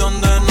 ahí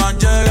donde no has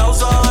llegado,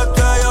 sabes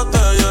que yo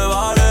te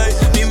llevaré.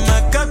 Dime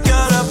qué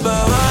quieres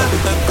beber,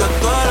 es que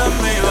tú eres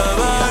mi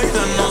bebé. Y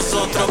de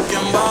nosotros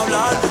quién va a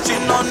hablar, si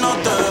no, no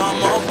te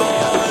vamos a ver.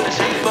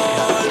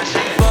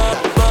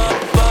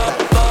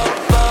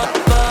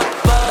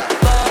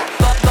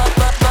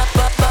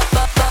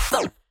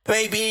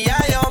 Baby, ya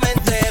yo me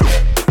enteré.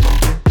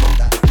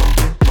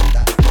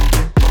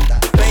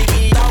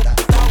 Baby,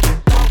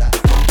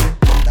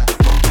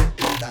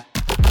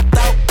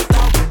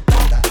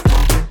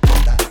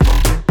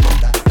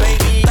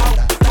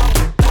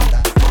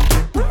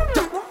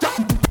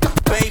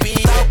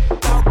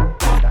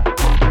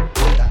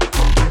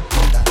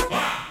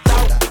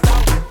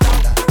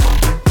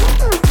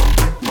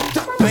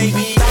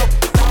 baby,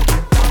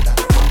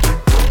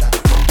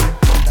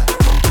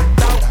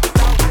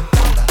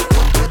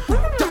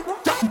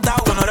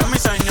 Tú no eres mi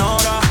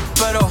señora,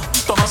 pero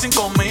toma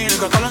 5,000 y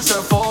gastalo en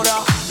Sephora.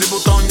 Louis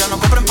Vuitton ya no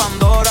compra en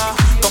Pandora,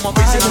 como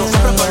piscina los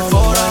hombres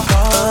perfora.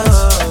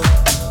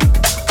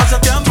 Hace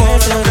tiempo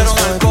le rompieron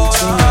el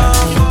cora.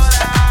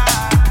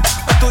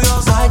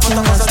 Estudiosa,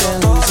 cuántas cosas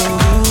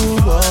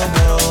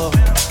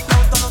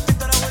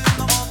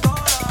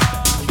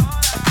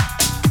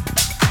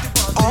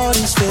All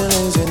these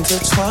feelings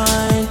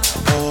intertwined,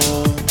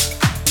 oh,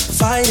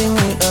 fighting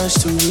the urge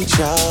to reach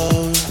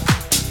out.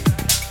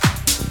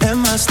 And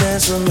my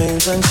stance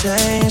remains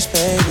unchanged,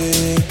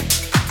 baby.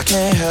 I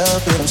can't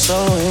help it, I'm so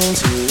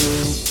into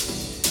you.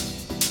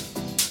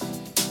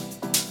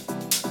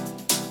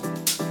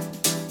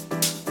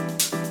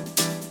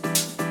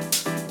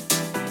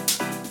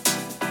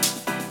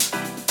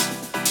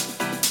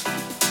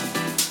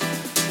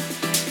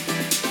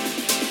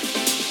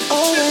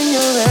 Oh, when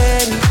you're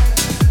ready,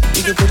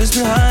 we can put this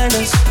behind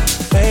us.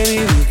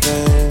 Baby, we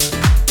can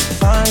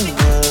find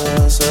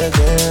us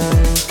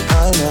again.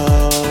 I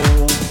know.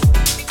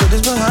 Put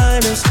this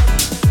behind us,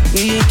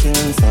 we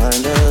can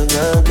find us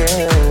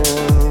again.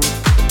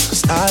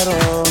 'Cause I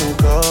don't wanna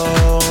go.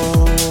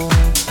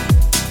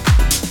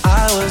 I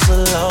was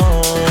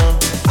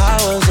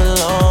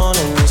alone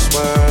in this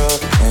world,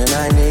 and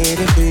I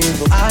needed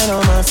people. I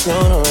know my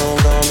funeral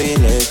gon' be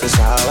lit, 'cause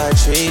how I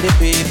treated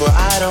people.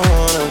 I don't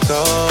wanna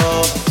go,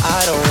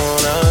 I don't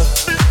wanna.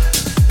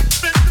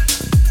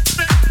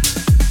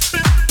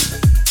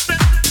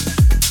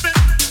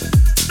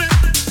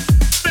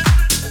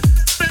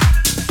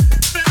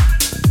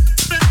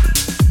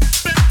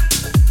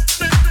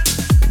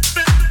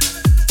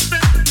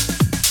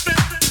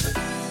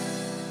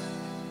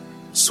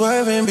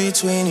 Swerving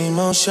between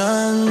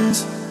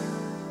emotions,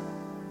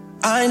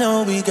 I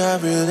know we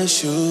got real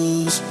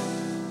issues.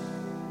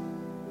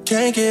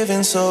 Can't give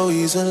in so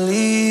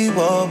easily,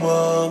 whoa,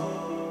 whoa.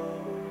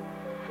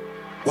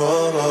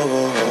 Whoa, whoa,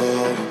 whoa,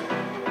 whoa.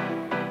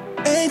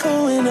 Ain't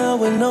going out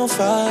with no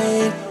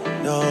fight,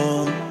 no.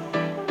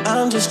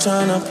 I'm just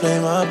tryna play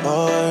my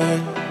part,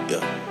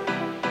 yeah.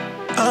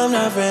 I'm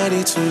not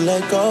ready to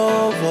let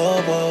go,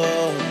 whoa,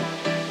 whoa.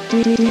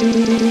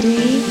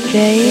 DJ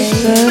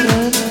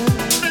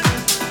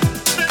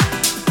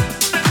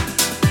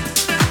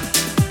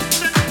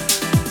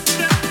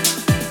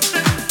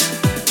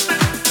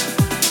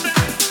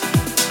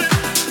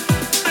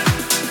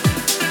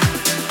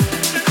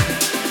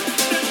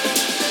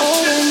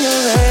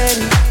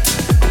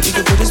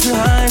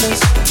behind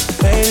us,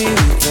 baby,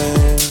 we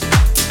can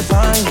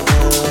find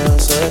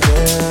us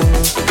again.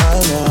 I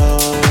know.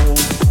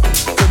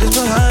 Put this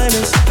behind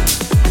us,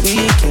 we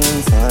can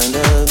find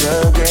us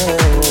again.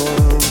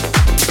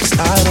 'Cause I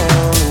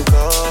don't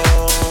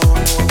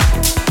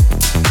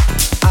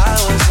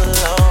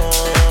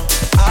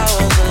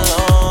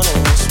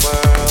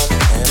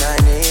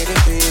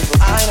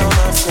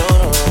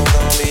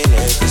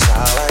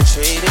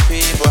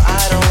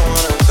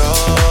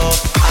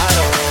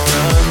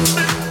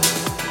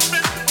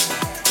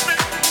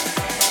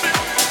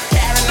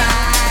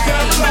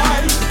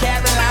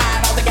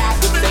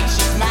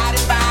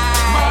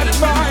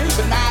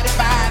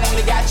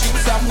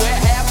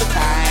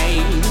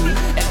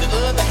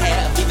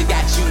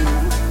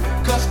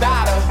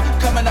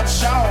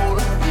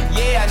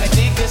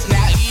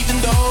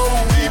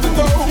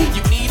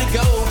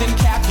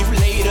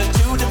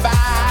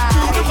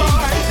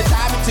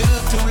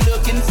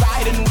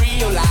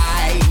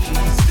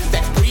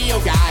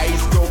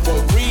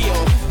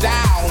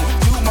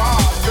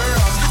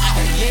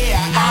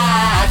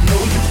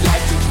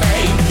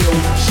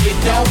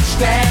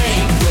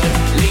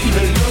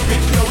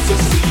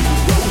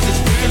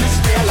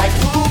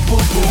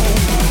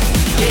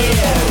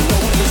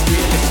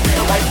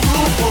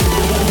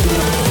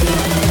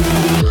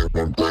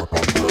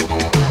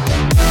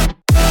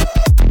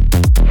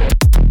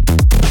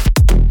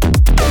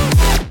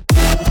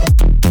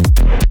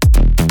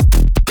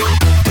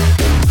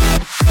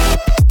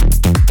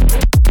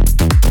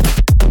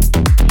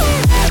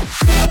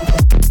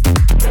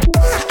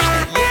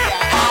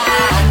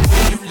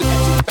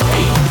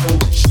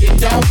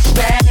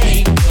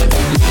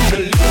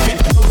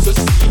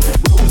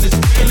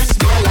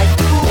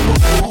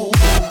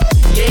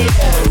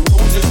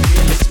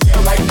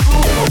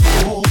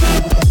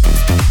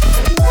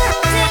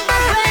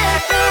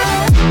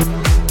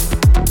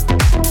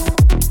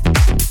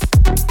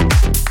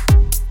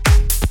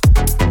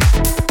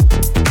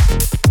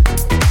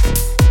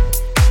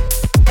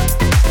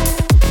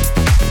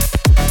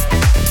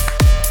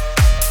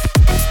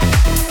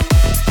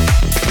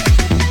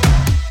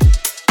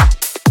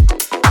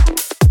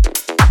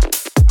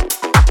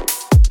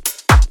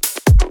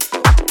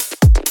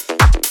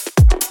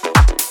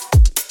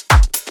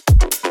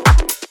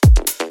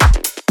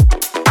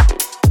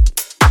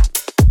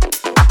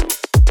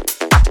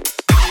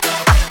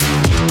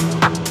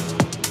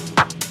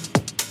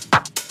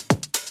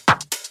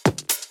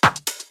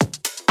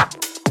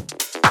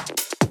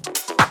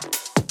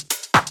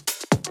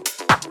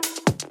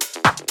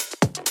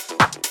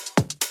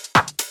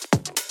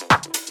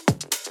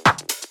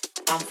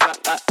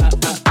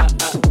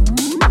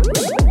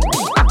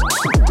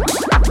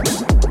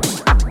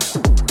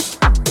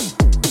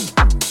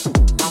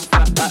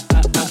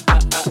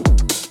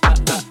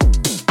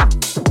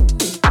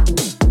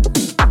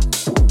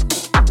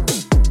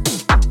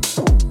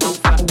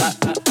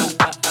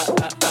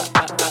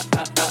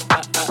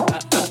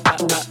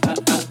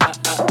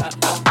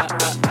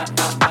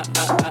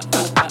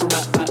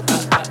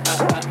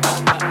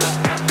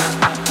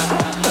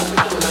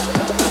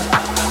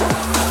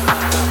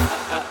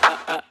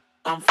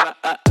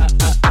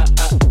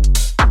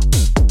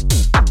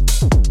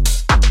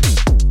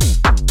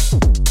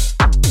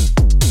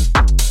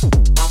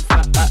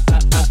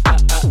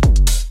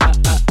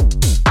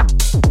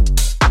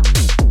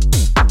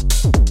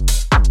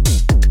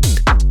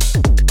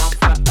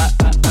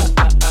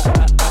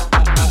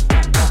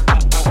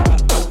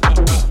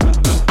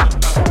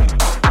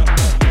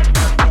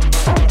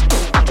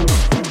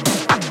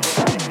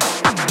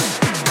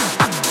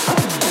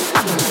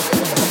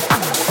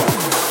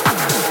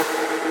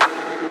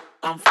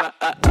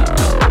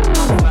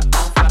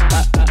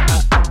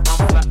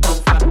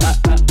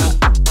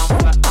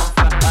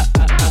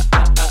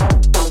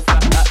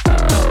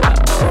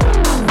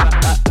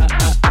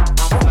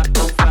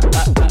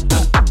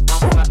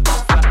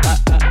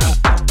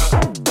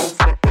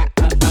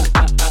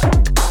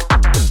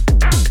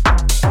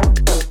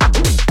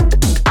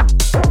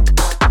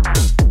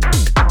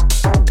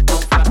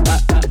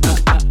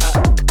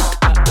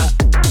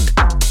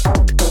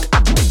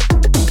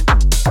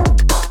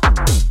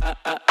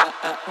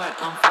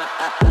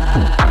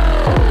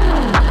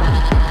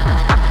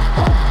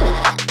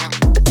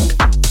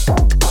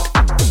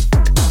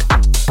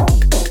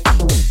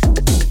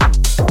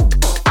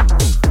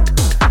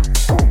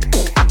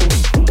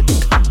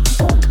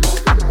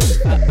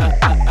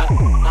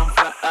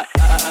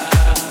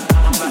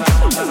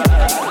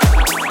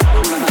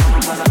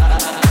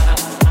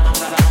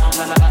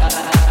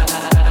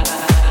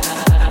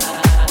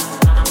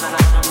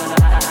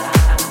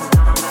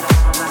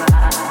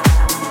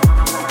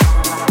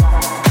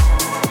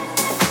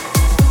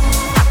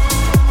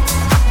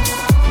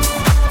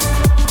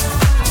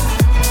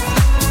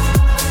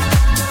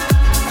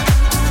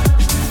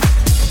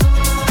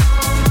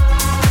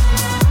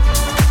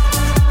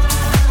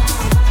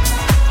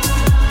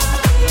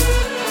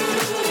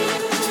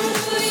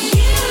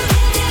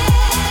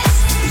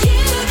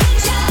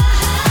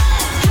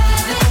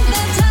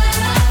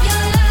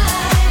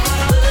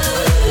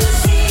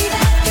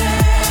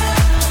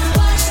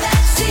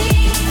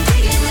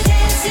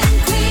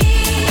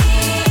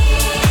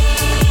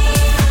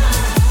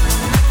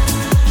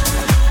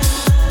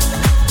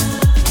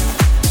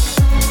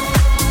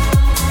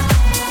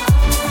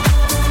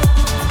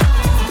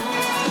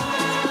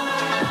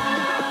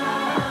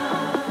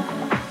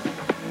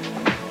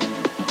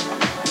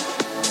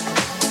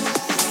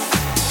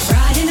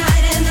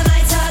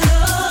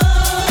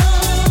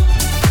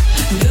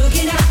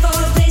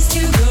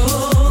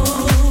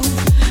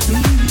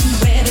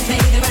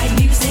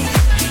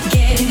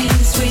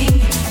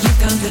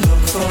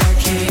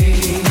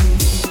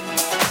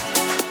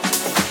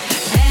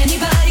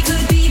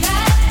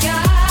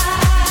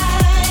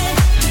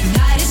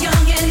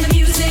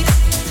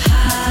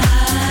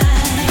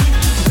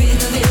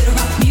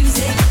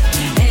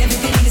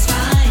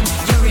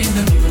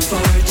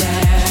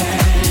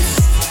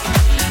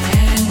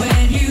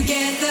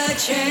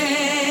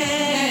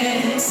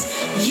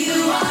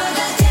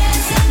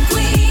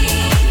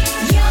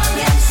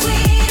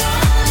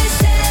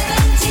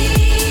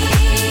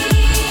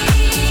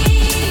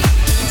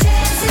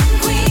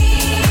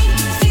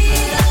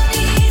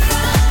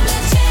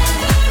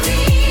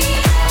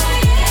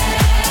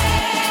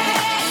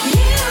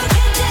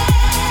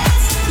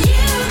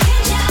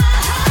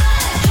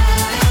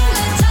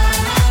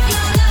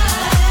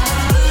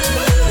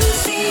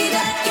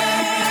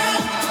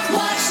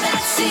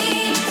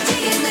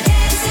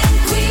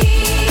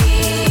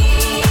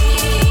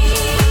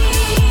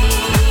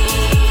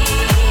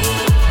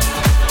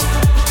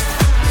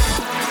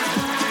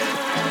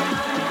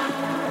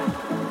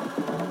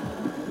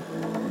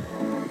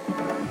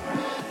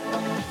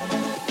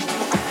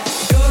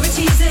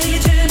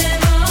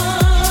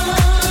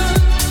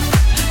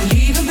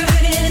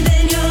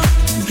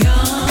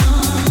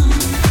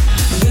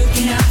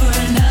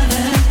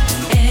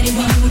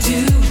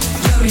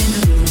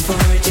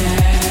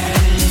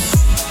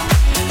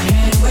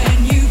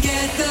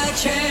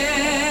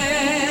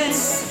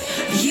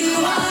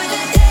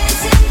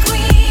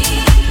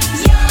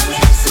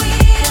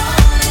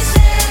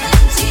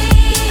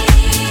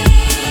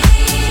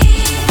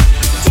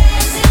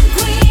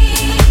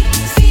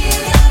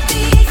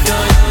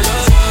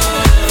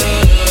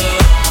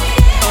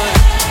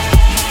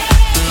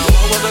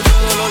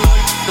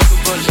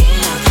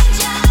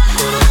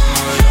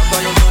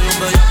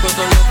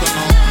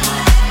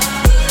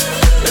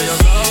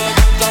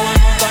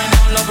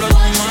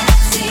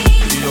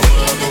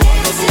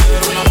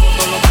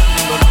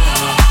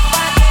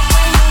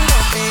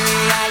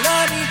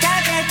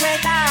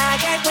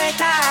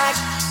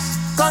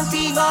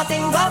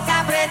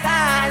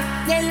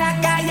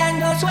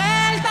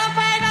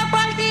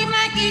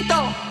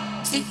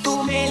Si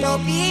tú me lo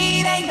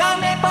pides, yo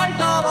me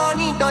porto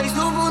bonito y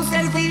subo un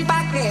selfie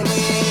pa' que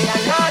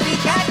vean lo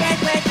rica que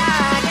tú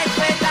estás, que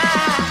tú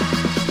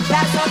estás.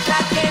 Las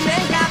otras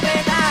tienen que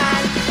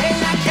apretar,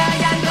 en la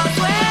calle ando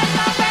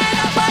suelto,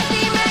 pero por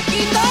ti me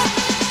quito.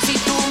 Si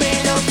tú me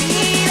lo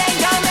pides,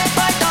 yo me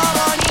porto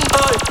bonito.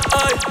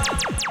 Ay, ay.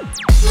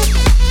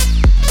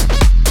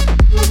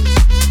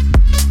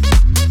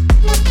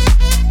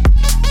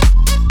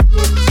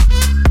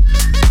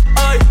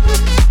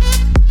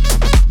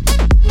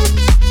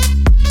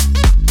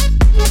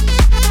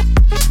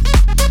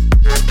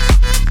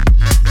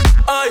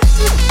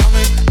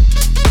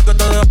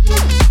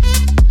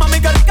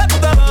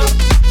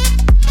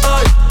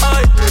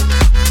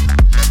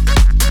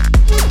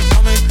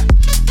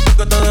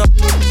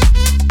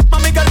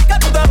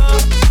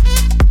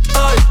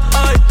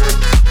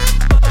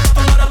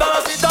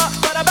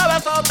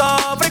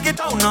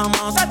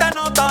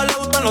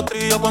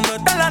 Cuando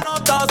está en la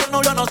nota, su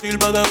novio no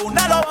sirve de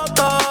una lo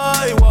bota.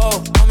 Y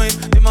wow, mami,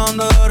 dime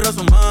dónde debe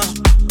resumir.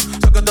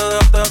 Sé que te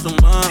dejaste de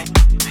asumir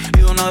y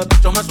de una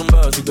despecho me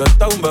zumbé. Si quieres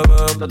te hago un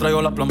bebé, te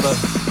traigo la plan B.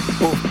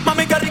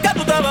 Mami, qué rica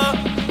tú te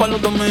ves. Pa' los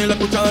 2000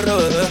 escucha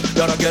RBD. Y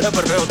ahora quieres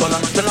perreo toda la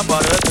noche en la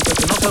pared.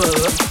 Que no se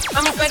bebe.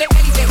 Mami, tú eres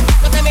élite,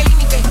 no te me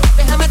limites.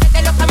 Déjame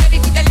hacerte los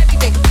cameritos y te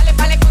levite. Dale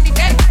pa'le con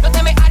dite, no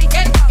te me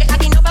arites. Que a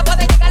ti no va a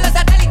poder llegar los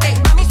satélites.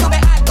 Mami, sube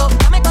algo,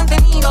 dame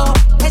contenido.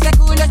 Ese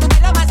culo sube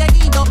lo más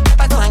seguido. Me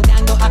paso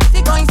jangueando, a ver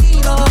si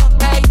coincido.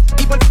 Hey,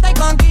 y por qué estoy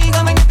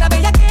contigo, me esta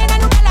bella queda,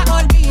 nunca la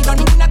olvido.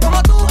 Ninguna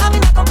como tú, a mí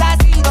me ha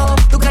complacido.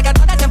 Tú crees que a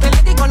todas siempre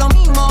les digo lo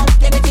mismo.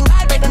 Quieres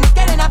chingar, pero no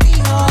quieren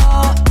aviso.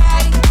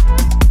 Hey,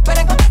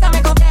 pero en confianza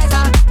me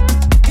confiesa.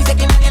 Dice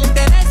que a nadie le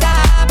interesa,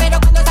 pero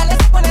cuando sale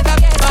se pone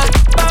traviesa.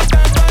 Pa' que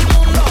todo el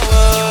mundo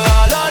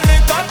vea la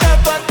rica que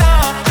tú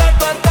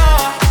estás.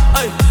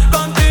 Ay,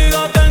 contigo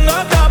tengo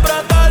que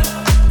apretar.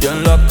 Y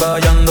en la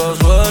calle ando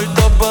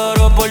suelto,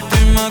 pero por ti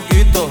me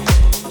quito.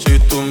 Si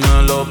tú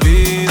me lo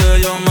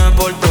pides, yo me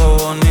porto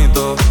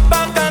bonito.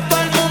 Pa' que todo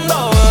el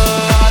mundo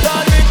vea la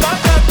rica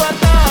que tú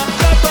estás.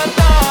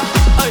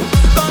 Ay,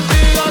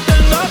 contigo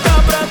tengo que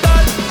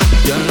apretar.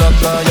 Y en la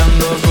calle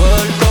ando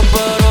suelto,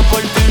 pero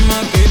por ti me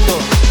quito.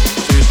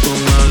 Si tú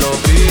me lo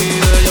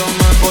pides, yo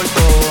me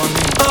porto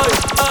bonito. Ay,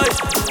 ay.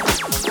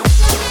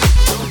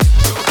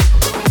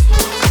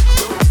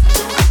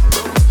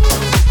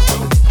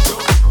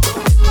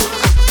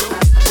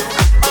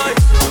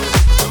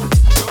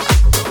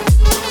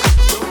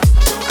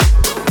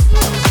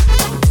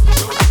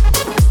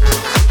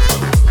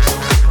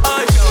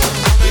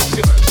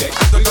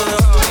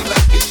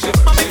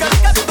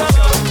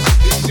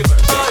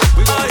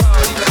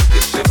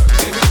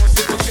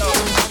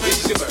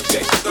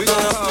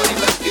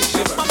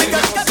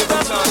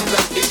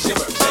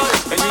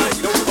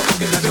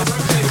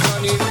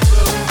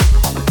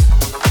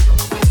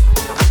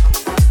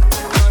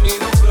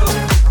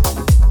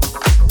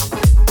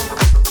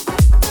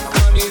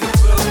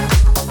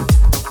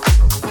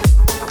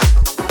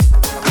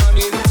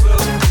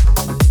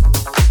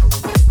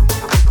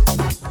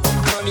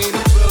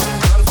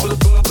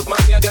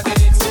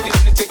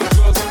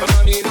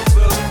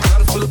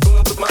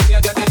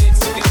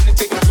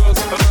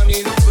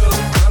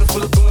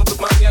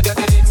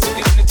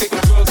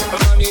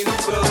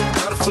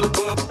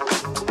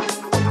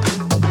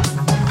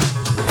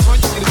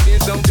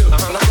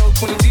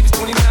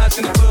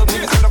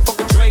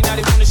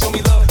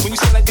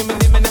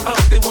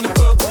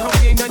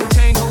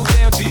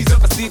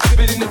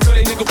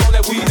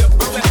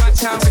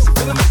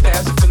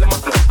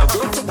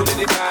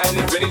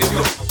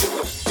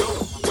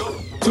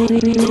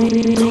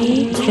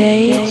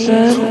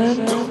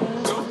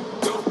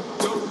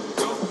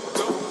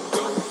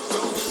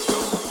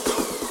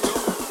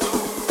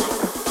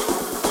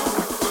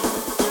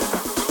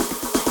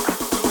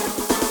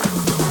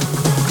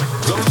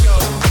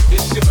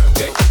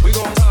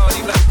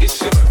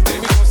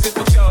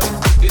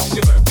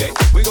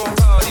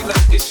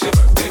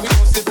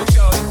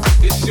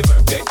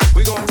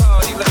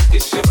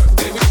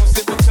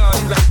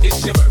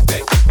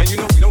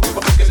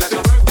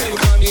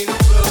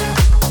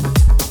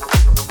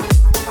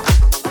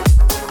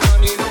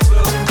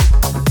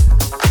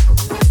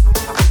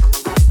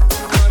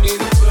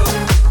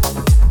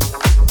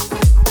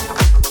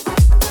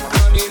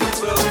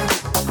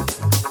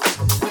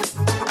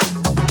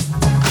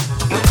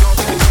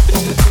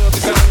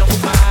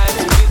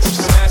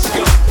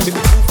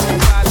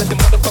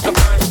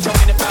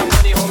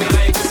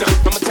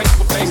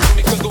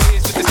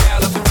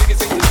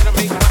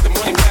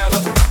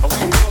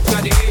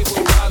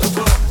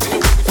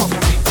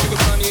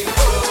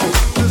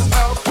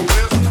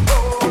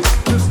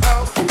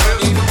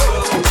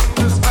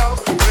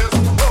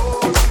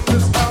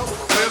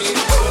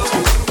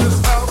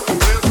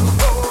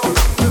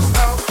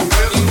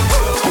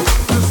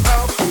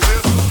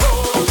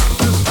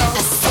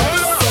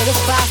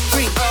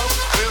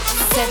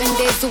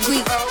 a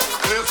week.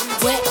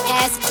 Wet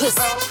ass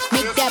pussy,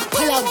 make that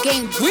pull out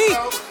game weak.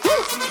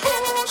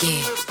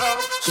 Yeah,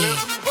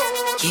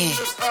 yeah. Yeah,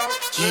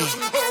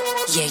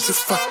 you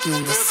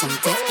fucking with some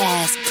wet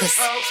ass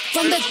pussy.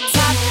 From the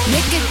top,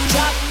 make it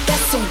drop,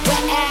 that's some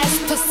wet ass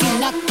pussy.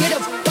 Now get a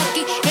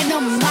bucket and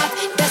a mop,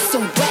 that's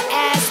some wet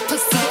ass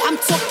pussy. I'm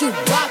talking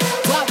rock,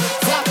 rock,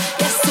 rock,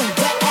 that's some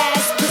wet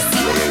ass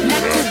pussy.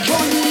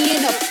 Macaroni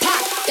in a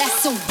pot,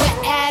 that's some wet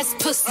ass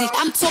pussy.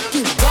 I'm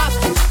talking rock,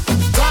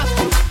 rock,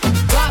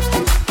 rock,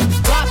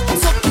 rock,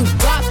 talking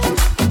rock,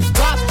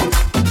 rock,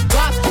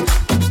 rock,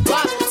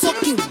 rock,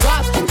 talking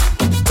rock,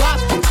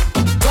 rock,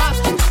 rock,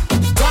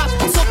 rock,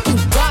 talking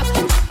rock,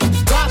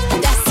 rock,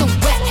 that's some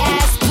wet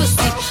ass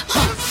pussy.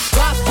 Rock,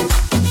 rock,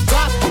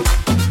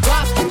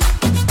 rock,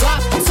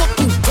 rock,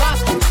 talking rock,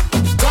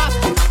 rock,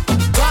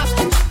 rock,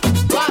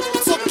 rock,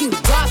 talking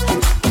rock,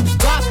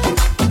 rock,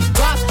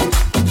 rock,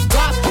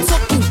 rock,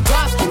 talking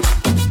rock,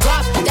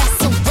 rock, that's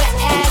some wet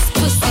ass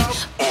pussy.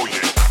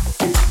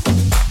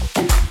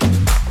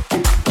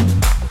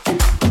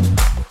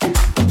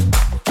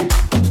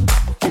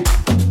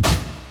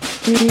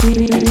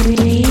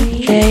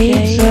 DJ